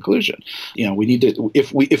it's a conclusion. We need to,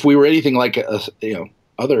 if we were anything like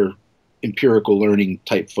other empirical learning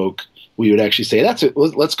type folk, we would actually say that's it.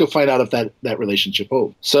 Let's go find out if that relationship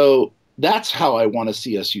holds. So that's how I want to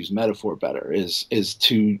see us use metaphor better, is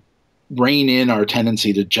to rein in our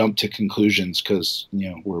tendency to jump to conclusions, because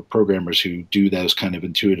we're programmers who do those kind of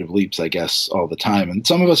intuitive leaps, I guess, all the time. And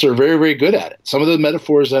some of us are very, very good at it. Some of the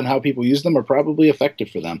metaphors and how people use them are probably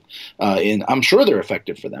effective for them, and I'm sure they're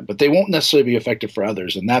effective for them, but they won't necessarily be effective for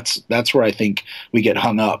others. And that's where I think we get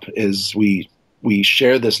hung up, is we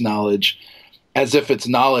share this knowledge as if it's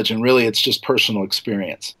knowledge, and really it's just personal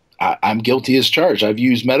experience. I'm guilty as charged. I've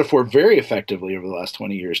used metaphor very effectively over the last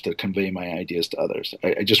 20 years to convey my ideas to others.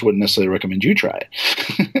 I just wouldn't necessarily recommend you try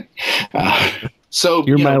it. So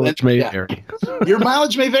your mileage may vary. Your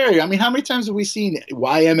mileage may vary. I mean, how many times have we seen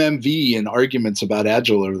YMMV in arguments about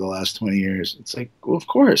Agile over the last 20 years? It's like, well, of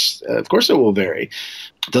course it will vary.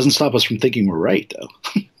 It doesn't stop us from thinking we're right,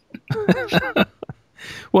 though.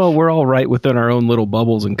 Well, we're all right within our own little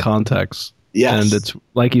bubbles and contexts. Yes. And it's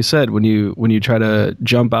like you said, when you try to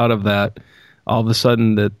jump out of that, all of a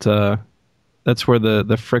sudden that's where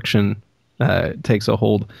the friction takes a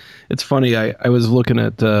hold. It's funny, I was looking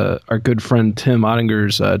at our good friend Tim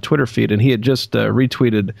Ottinger's Twitter feed, and he had just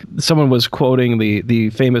retweeted, someone was quoting the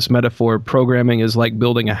famous metaphor, programming is like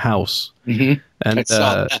building a house. Mm-hmm. And I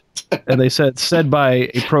saw that. and they said by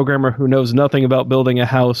a programmer who knows nothing about building a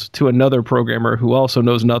house to another programmer who also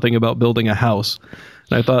knows nothing about building a house.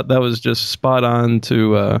 I thought that was just spot on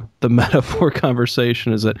to the metaphor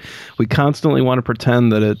conversation, is that we constantly want to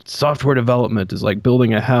pretend that software development is like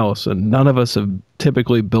building a house, and none of us have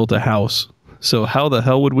typically built a house. So how the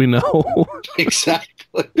hell would we know? Exactly.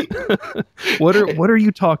 What are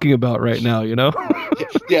you talking about right now, you know?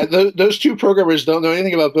 Yeah, those two programmers don't know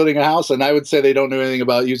anything about building a house, and I would say they don't know anything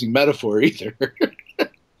about using metaphor either.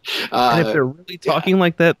 And if they're really talking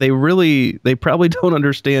like that, they probably don't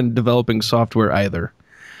understand developing software either.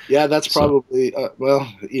 Yeah, that's probably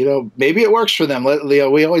well, maybe it works for them. We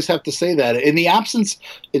always have to say that in the absence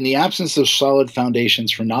of solid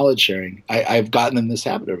foundations for knowledge sharing, I've gotten in this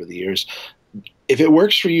habit over the years. If it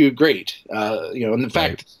works for you, great. And in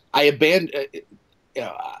fact, I abandoned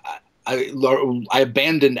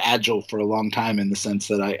Agile for a long time, in the sense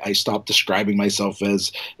that I stopped describing myself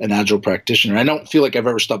as an Agile practitioner. I don't feel like I've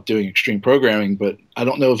ever stopped doing extreme programming, but I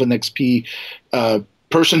don't know if an XP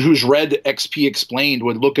person who's read XP Explained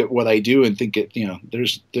would look at what I do and think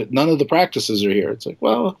there's none of the practices are here. It's like,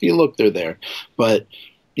 well, if you look, they're there. But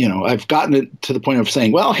I've gotten it to the point of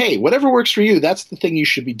saying, well, hey, whatever works for you, that's the thing you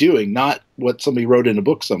should be doing, not what somebody wrote in a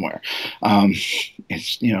book somewhere. And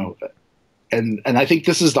I think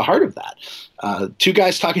this is the heart of that. Two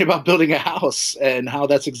guys talking about building a house and how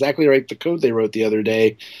that's exactly right, the code they wrote the other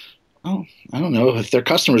day. Oh, I don't know. If their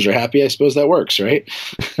customers are happy, I suppose that works, right?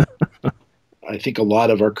 I think a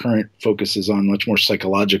lot of our current focus is on much more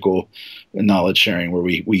psychological knowledge sharing, where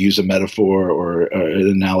we use a metaphor or an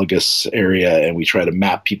analogous area, and we try to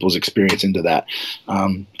map people's experience into that.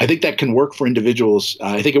 I think that can work for individuals.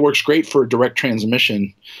 I think it works great for direct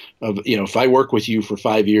transmission of, if I work with you for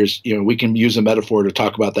 5 years, we can use a metaphor to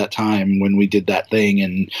talk about that time when we did that thing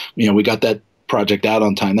and, we got that project out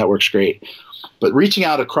on time. That works great. But reaching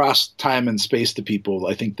out across time and space to people,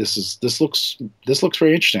 I think this looks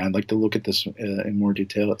very interesting. I'd like to look at this in more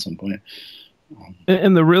detail at some point.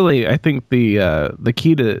 And I think the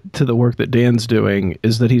key to the work that Dan's doing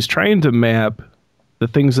is that he's trying to map the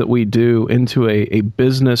things that we do into a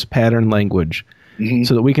business pattern language,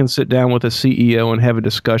 so that we can sit down with a CEO and have a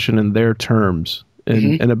discussion in their terms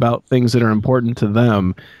and about things that are important to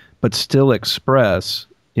them, but still express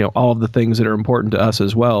all of the things that are important to us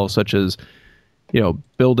as well, such as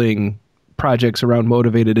building projects around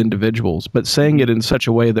motivated individuals, but saying it in such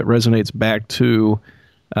a way that resonates back to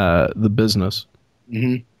the business.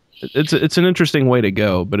 It's an interesting way to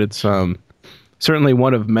go, but it's certainly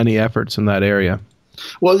one of many efforts in that area.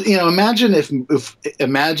 Well, imagine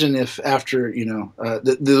if after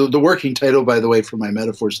the working title, by the way, for my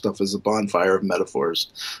metaphor stuff is a bonfire of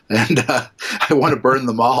metaphors, and I want to burn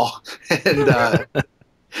them all. And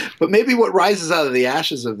but maybe what rises out of the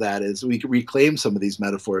ashes of that is we can reclaim some of these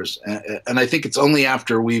metaphors. And I think it's only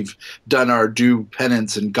after we've done our due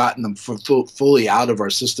penance and gotten them fully out of our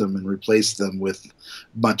system and replaced them with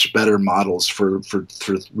much better models for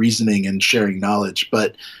reasoning and sharing knowledge.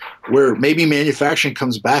 But where maybe manufacturing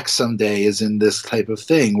comes back someday is in this type of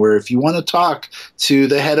thing, where if you want to talk to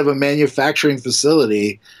the head of a manufacturing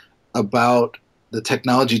facility about the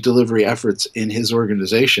technology delivery efforts in his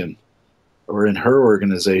organization, or in her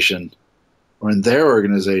organization, or in their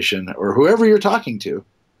organization, or whoever you're talking to,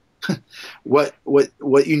 what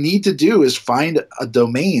you need to do is find a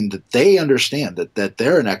domain that they understand, that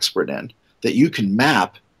they're an expert in, that you can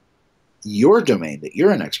map your domain that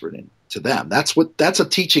you're an expert in to them. That's a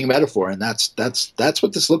teaching metaphor, and that's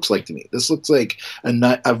what this looks like to me. This looks like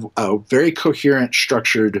a very coherent,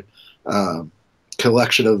 structured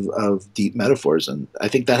collection of deep metaphors, and I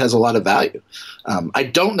think that has a lot of value. I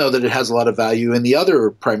don't know that it has a lot of value in the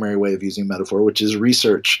other primary way of using metaphor, which is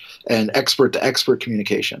research and expert-to-expert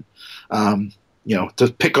communication.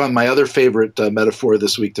 To pick on my other favorite metaphor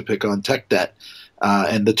this week, to pick on tech debt,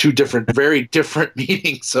 and the two very different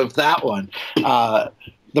meanings of that one.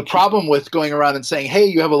 The problem with going around and saying, hey,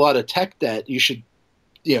 you have a lot of tech debt, you should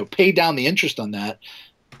pay down the interest on that.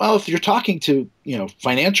 Well, if you're talking to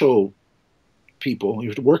financial people,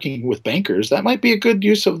 you're working with bankers, that might be a good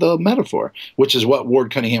use of the metaphor, which is what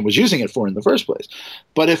Ward Cunningham was using it for in the first place.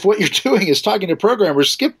 But if what you're doing is talking to programmers,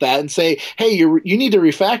 skip that and say, hey, you need to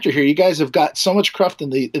refactor here. You guys have got so much cruft in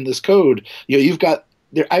this code. You've got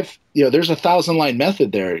there. There's a 1,000-line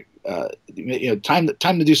method there. Time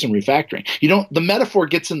to do some refactoring. The metaphor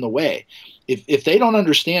gets in the way. If they don't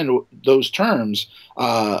understand those terms,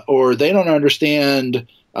 or they don't understand.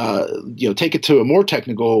 Take it to a more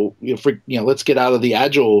technical, let's get out of the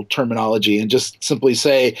Agile terminology and just simply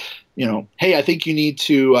say, hey, I think you need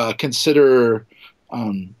to consider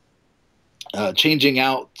changing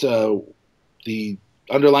out the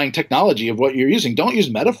underlying technology of what you're using. Don't use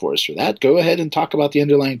metaphors for that. Go ahead and talk about the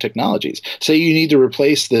underlying technologies. Say you need to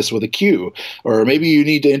replace this with a queue, or maybe you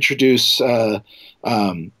need to introduce a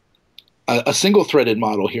single-threaded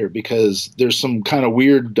model here because there's some kind of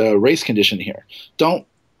weird race condition here. Don't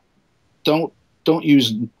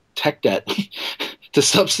use tech debt to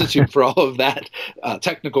substitute for all of that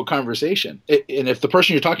technical conversation. And if the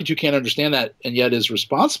person you're talking to can't understand that and yet is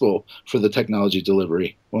responsible for the technology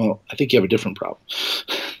delivery, well, I think you have a different problem.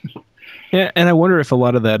 Yeah, and I wonder if a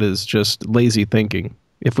lot of that is just lazy thinking.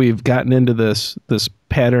 If we've gotten into this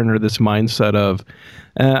pattern or this mindset of,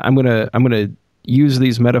 I'm gonna use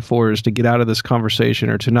these metaphors to get out of this conversation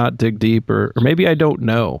or to not dig deep, or maybe I don't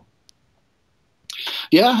know.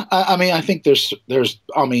 Yeah, I mean, I think there's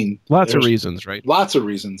lots of reasons, right? Lots of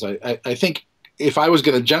reasons. I think if I was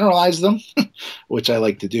going to generalize them, which I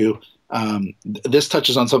like to do, this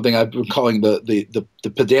touches on something I've been calling the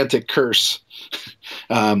pedantic curse,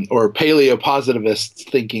 or paleo-positivist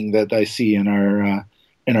thinking that I see in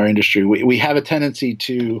our industry. We have a tendency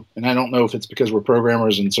to, and I don't know if it's because we're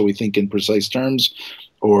programmers and so we think in precise terms,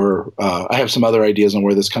 or I have some other ideas on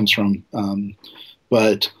where this comes from,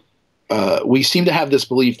 but we seem to have this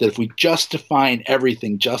belief that if we just define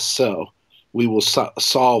everything just so, we will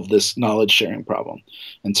solve this knowledge sharing problem.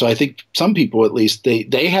 And so I think some people, at least,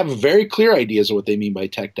 they have very clear ideas of what they mean by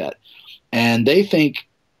tech debt, and they think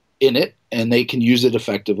in it and they can use it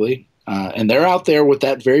effectively. And they're out there with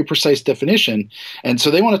that very precise definition. And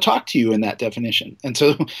so they want to talk to you in that definition. And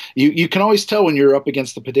so you can always tell when you're up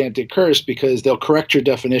against the pedantic curse because they'll correct your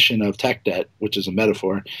definition of tech debt, which is a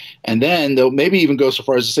metaphor. And then they'll maybe even go so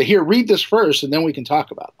far as to say, here, read this first, and then we can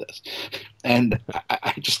talk about this. And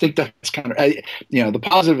I just think that's kind of, the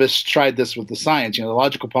positivists tried this with the science, the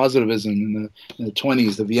logical positivism in the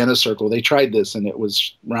 20s, the Vienna Circle, they tried this and it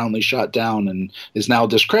was roundly shot down and is now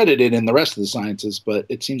discredited in the rest of the sciences. But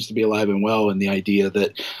it seems to be alive and well in the idea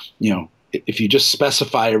that, if you just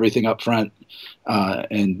specify everything up front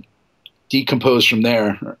and decompose from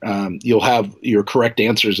there, you'll have your correct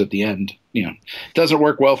answers at the end. It doesn't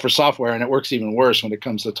work well for software, and it works even worse when it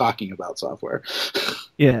comes to talking about software.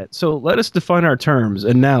 Yeah, so let us define our terms,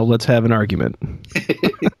 and now let's have an argument.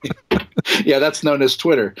 Yeah, that's known as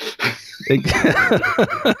Twitter.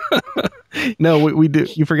 No, we do.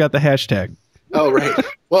 You forgot the hashtag. Oh, right.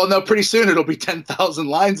 Well, no, pretty soon it'll be 10,000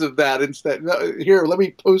 lines of that instead. No, here, let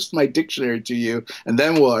me post my dictionary to you, and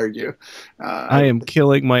then we'll argue. I am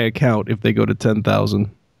killing my account if they go to 10,000.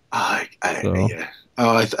 Yeah.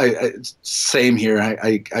 Oh, same here.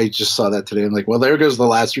 I just saw that today. I'm like, well, there goes the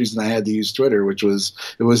last reason I had to use Twitter, which was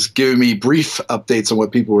it was giving me brief updates on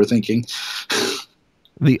what people were thinking.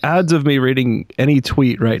 The odds of me reading any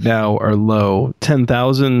tweet right now are low.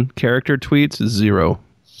 10,000 character tweets is 0.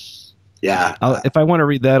 Yeah. If I want to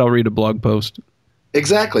read that, I'll read a blog post.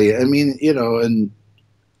 Exactly. I mean,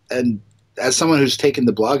 and as someone who's taken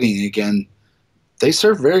to blogging again, they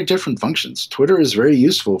serve very different functions. Twitter is very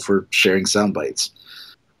useful for sharing sound bites.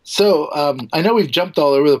 So I know we've jumped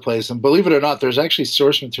all over the place, and believe it or not, there's actually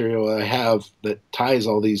source material I have that ties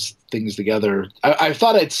all these things together. I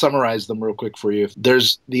thought I'd summarize them real quick for you.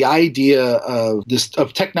 There's the idea of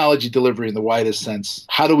technology delivery in the widest sense.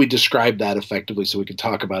 How do we describe that effectively so we can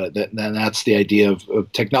talk about it? Then that's the idea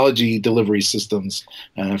of technology delivery systems.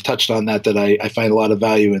 And I've touched on that I find a lot of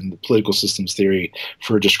value in the political systems theory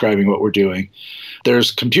for describing what we're doing.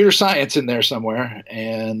 There's computer science in there somewhere,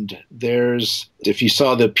 and if you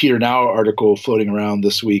saw the Peter Now article floating around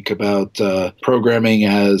this week about programming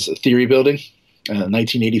as theory building, a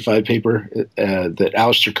 1985 paper that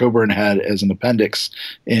Alistair Coburn had as an appendix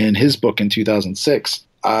in his book in 2006.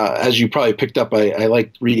 As you probably picked up, I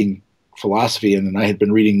like reading philosophy, and I had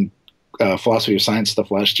been reading philosophy of science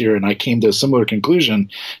stuff last year, and I came to a similar conclusion.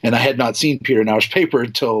 And I had not seen Peter Nau's paper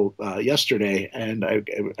until yesterday, and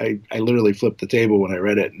I literally flipped the table when I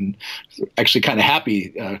read it, and actually kind of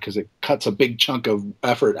happy because it cuts a big chunk of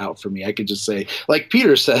effort out for me. I could just say, like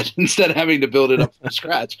Peter said, instead of having to build it up from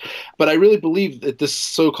scratch. But I really believe that this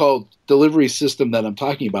so-called delivery system that I'm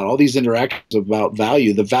talking about, all these interactions about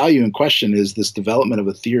value, the value in question is this development of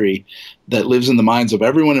a theory that lives in the minds of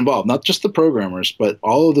everyone involved, not just the programmers, but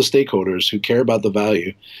all of the stakeholders who care about the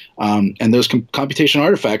value. And those computation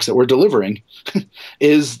artifacts that we're delivering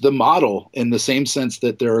is the model in the same sense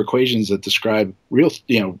that there are equations that describe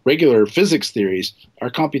regular physics theories. Our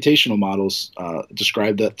computational models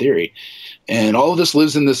describe that theory. And all of this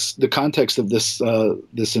lives in the context of this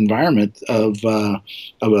environment of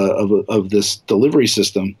this delivery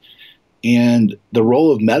system. And the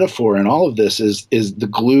role of metaphor in all of this is the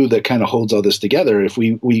glue that kind of holds all this together. If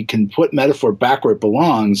we can put metaphor back where it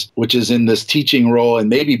belongs, which is in this teaching role, and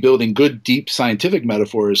maybe building good, deep scientific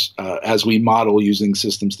metaphors as we model using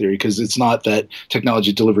systems theory, because it's not that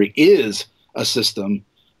technology delivery is a system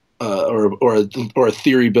or a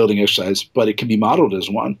theory building exercise, but it can be modeled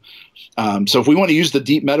as one. So if we want to use the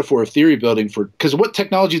deep metaphor of theory building because what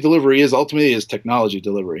technology delivery is ultimately is technology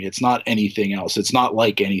delivery. It's not anything else. It's not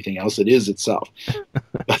like anything else. It is itself.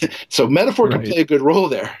 So metaphor can play a good role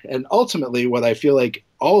there. And ultimately what I feel like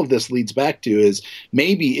all of this leads back to is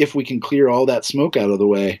maybe if we can clear all that smoke out of the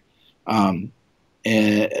way, and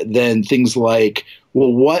then things like,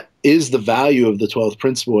 well, what is the value of the 12th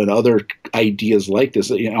principle and other ideas like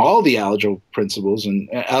this? All the Agile principles and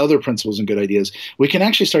other principles and good ideas, we can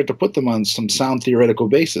actually start to put them on some sound theoretical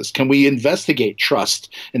basis. Can we investigate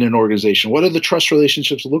trust in an organization? What do the trust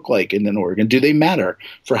relationships look like in an org? And do they matter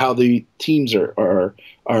for how the teams are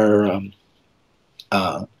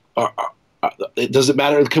does it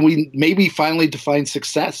matter? Can we maybe finally define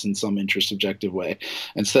success in some intersubjective way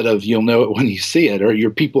instead of you'll know it when you see it, or your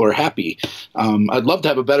people are happy? I'd love to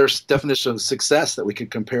have a better definition of success that we could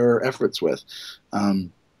compare our efforts with.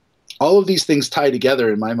 All of these things tie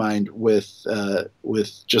together in my mind with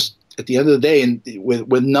just at the end of the day, and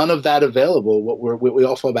with none of that available, what we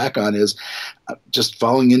all fall back on is just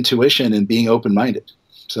following intuition and being open-minded.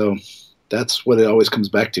 So that's what it always comes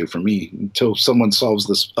back to for me until someone solves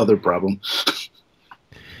this other problem.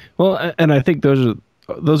 Well, and I think those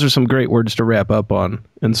are some great words to wrap up on.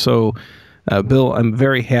 And so, Bill, I'm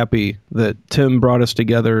very happy that Tim brought us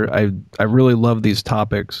together. I really love these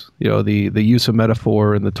topics, the use of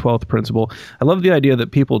metaphor and the 12th principle. I love the idea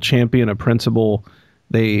that people champion a principle.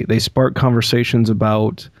 They spark conversations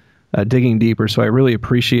about digging deeper. So I really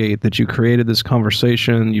appreciate that you created this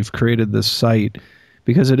conversation. You've created this site.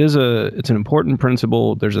 Because it's an important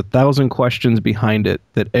principle. There's 1,000 questions behind it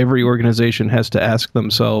that every organization has to ask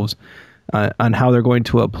themselves on how they're going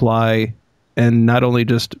to apply and not only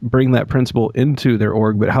just bring that principle into their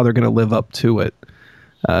org, but how they're going to live up to it.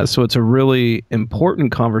 So it's a really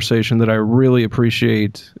important conversation that I really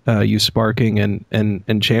appreciate you sparking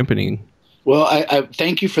and championing. Well, I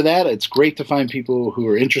thank you for that. It's great to find people who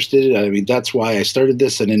are interested. I mean, that's why I started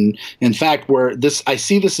this. And in fact, I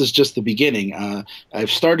see this as just the beginning. I've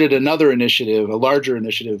started another initiative, a larger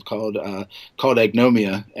initiative called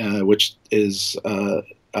Agnomia, which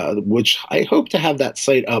I hope to have that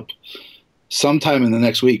site up sometime in the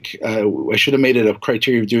next week. I should have made it a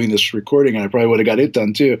criteria of doing this recording, and I probably would have got it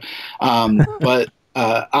done too. But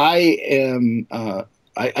I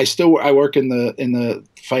work in the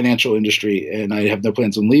financial industry, and I have no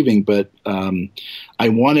plans on leaving, but I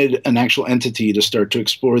wanted an actual entity to start to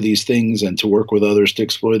explore these things and to work with others to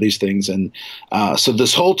explore these things. And so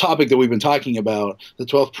this whole topic that we've been talking about, the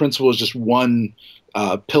 12th principle, is just one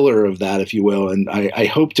pillar of that, if you will. And I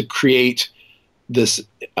hope to create this,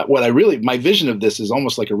 my vision of this is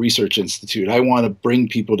almost like a research institute. I want to bring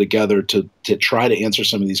people together to try to answer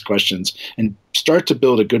some of these questions and start to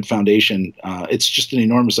build a good foundation. It's just an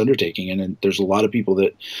enormous undertaking, and there's a lot of people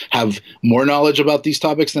that have more knowledge about these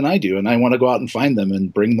topics than I do, and I want to go out and find them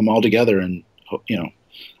and bring them all together. And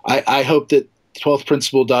I hope that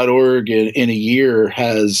 12thprinciple.org in a year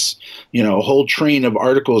has a whole train of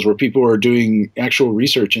articles where people are doing actual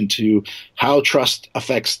research into how trust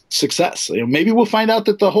affects success. Maybe we'll find out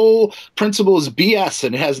that the whole principle is BS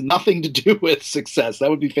and it has nothing to do with success. That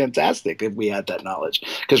would be fantastic if we had that knowledge,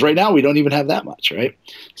 because right now we don't even have that much, right?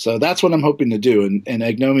 So that's what I'm hoping to do, and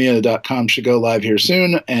agnomia.com should go live here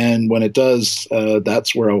soon, and when it does,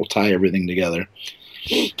 that's where I'll tie everything together.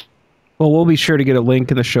 Well, we'll be sure to get a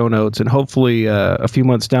link in the show notes, and hopefully a few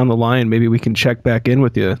months down the line, maybe we can check back in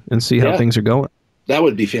with you and see how things are going. That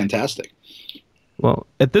would be fantastic. Well,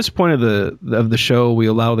 at this point of the show, we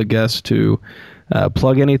allow the guests to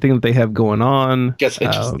plug anything that they have going on. Guess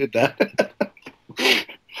I just did that.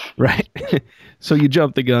 Right. So you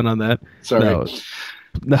jumped the gun on that. Sorry.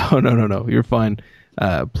 No. You're fine.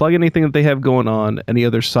 Plug anything that they have going on, any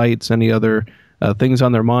other sites, any other things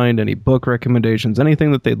on their mind, any book recommendations,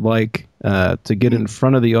 anything that they'd like to get in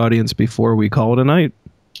front of the audience before we call it a night.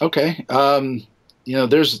 Okay.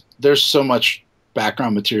 There's so much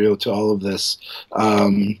background material to all of this.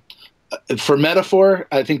 For metaphor,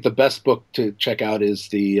 I think the best book to check out is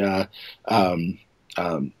the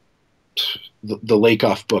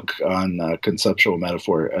Lakoff book on conceptual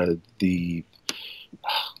metaphor.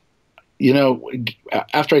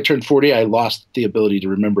 After I turned 40, I lost the ability to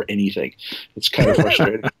remember anything. It's kind of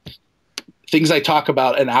frustrating. Things I talk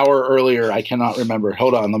about an hour earlier, I cannot remember.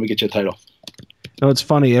 Hold on, let me get you a title. No, it's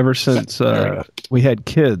funny. Ever since we had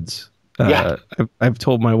kids, I've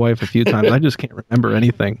told my wife a few times, I just can't remember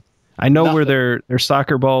anything. I know where their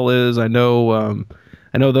soccer ball is. I know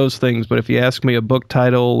those things, but if you ask me a book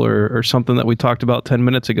title or something that we talked about 10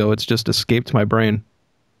 minutes ago, it's just escaped my brain.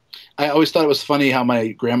 I always thought it was funny how my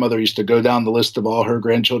grandmother used to go down the list of all her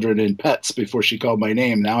grandchildren and pets before she called my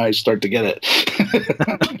name. Now I start to get it.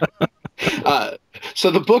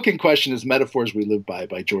 So the book in question is Metaphors We Live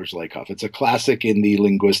By George Lakoff. It's a classic in the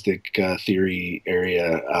linguistic theory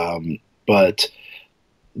area, but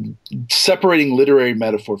separating literary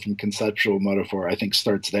metaphor from conceptual metaphor, I think,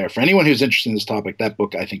 starts there. For anyone who's interested in this topic, that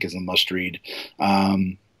book, I think, is a must-read.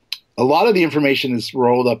 A lot of the information is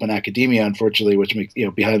rolled up in academia, unfortunately, which makes,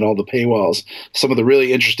 behind all the paywalls, some of the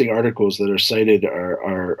really interesting articles that are cited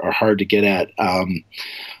are hard to get at.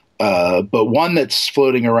 But one that's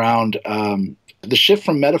floating around, the shift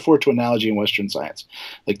from metaphor to analogy in Western science,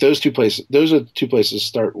 like those are the two places to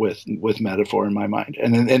start with metaphor in my mind.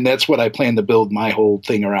 And that's what I plan to build my whole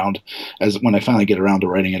thing around as when I finally get around to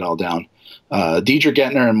writing it all down. Diedrich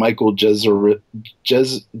Gettner and Michael Jeziorsky,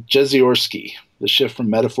 The Shift from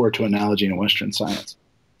Metaphor to Analogy in Western Science.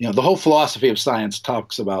 The whole philosophy of science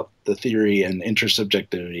talks about the theory and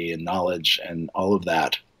intersubjectivity and knowledge and all of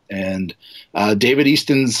that. And David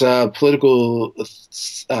Easton's political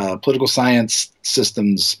science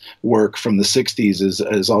systems work from the 60s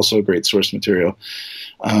is also a great source material.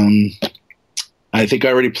 I think I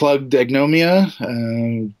already plugged Agnomia,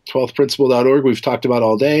 12thprinciple.org. We've talked about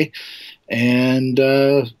all day. And,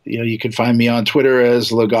 you can find me on Twitter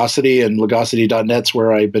as Logosity, and logosity.net's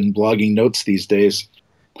where I've been blogging notes these days.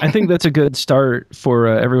 I think that's a good start for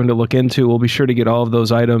everyone to look into. We'll be sure to get all of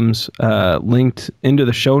those items linked into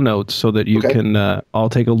the show notes so that you can all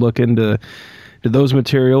take a look into those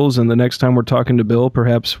materials. And the next time we're talking to Bill,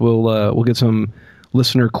 perhaps we'll get some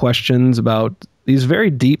listener questions about these very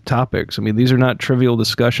deep topics. I mean, these are not trivial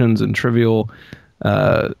discussions and trivial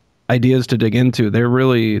ideas to dig into.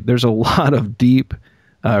 There's a lot of deep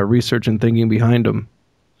research and thinking behind them.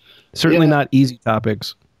 Certainly not easy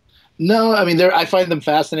topics. No, I mean, I find them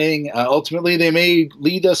fascinating. Ultimately, they may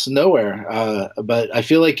lead us nowhere. But I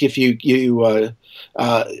feel like if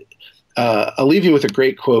I'll leave you with a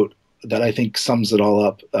great quote that I think sums it all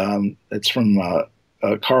up. It's from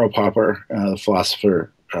Karl Popper, the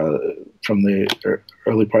philosopher from the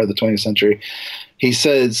early part of the 20th century. He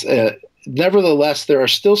says, nevertheless, there are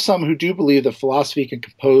still some who do believe that philosophy can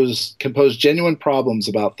compose genuine problems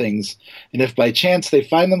about things, and if by chance they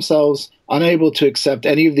find themselves unable to accept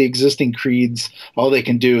any of the existing creeds, all they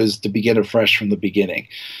can do is to begin afresh from the beginning.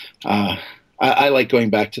 I like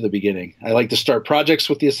going back to the beginning. I like to start projects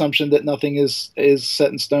with the assumption that nothing is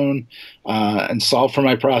set in stone, and solve for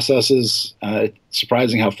my processes. It's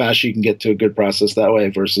surprising how fast you can get to a good process that way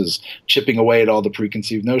versus chipping away at all the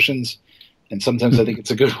preconceived notions. And sometimes I think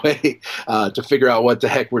it's a good way to figure out what the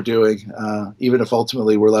heck we're doing, even if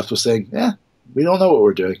ultimately we're left with saying, "Yeah, we don't know what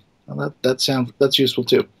we're doing." Well, that's useful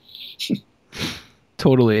too.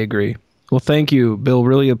 Totally agree. Well, thank you, Bill.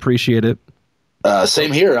 Really appreciate it.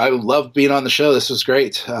 Same here. I love being on the show. This was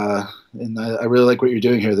great, and I really like what you're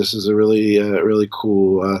doing here. This is a really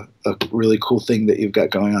cool thing that you've got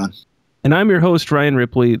going on. And I'm your host, Ryan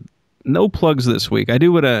Ripley. No plugs this week. I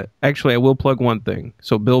will plug one thing.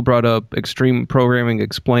 So Bill brought up Extreme Programming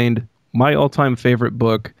Explained, my all-time favorite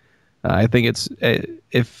book. I think it's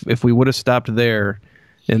if we would have stopped there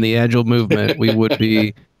in the Agile movement, we would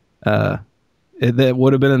be that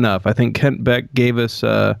would have been enough. I think Kent Beck gave us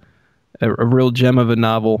a real gem of a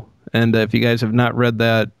novel, and if you guys have not read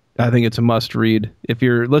that, I think it's a must-read. If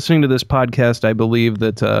you're listening to this podcast, I believe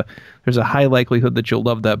that there's a high likelihood that you'll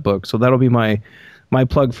love that book. So that'll be my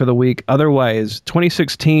plug for the week. Otherwise,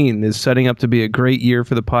 2016 is setting up to be a great year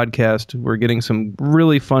for the podcast. We're getting some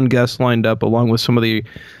really fun guests lined up, along with some of the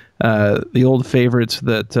old favorites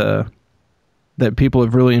that people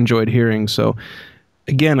have really enjoyed hearing. So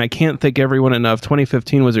again, I can't thank everyone enough.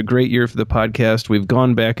 2015 was a great year for the podcast. We've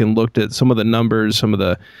gone back and looked at some of the numbers, some of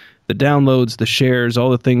the downloads, the shares, all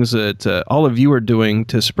the things that all of you are doing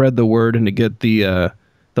to spread the word and to get the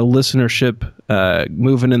listenership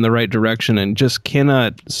moving in the right direction, and just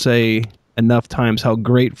cannot say enough times how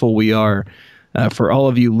grateful we are for all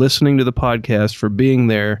of you listening to the podcast, for being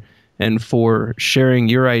there, and for sharing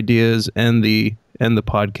your ideas and the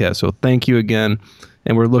podcast. So thank you again,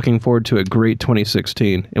 and we're looking forward to a great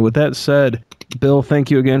 2016. And with that said, Bill, thank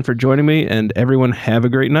you again for joining me, and everyone have a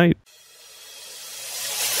great night.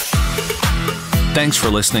 Thanks for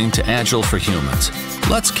listening to Agile for Humans.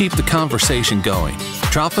 Let's keep the conversation going.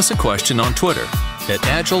 Drop us a question on Twitter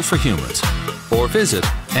 @AgileForHumans or visit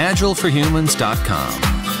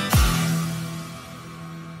agileforhumans.com.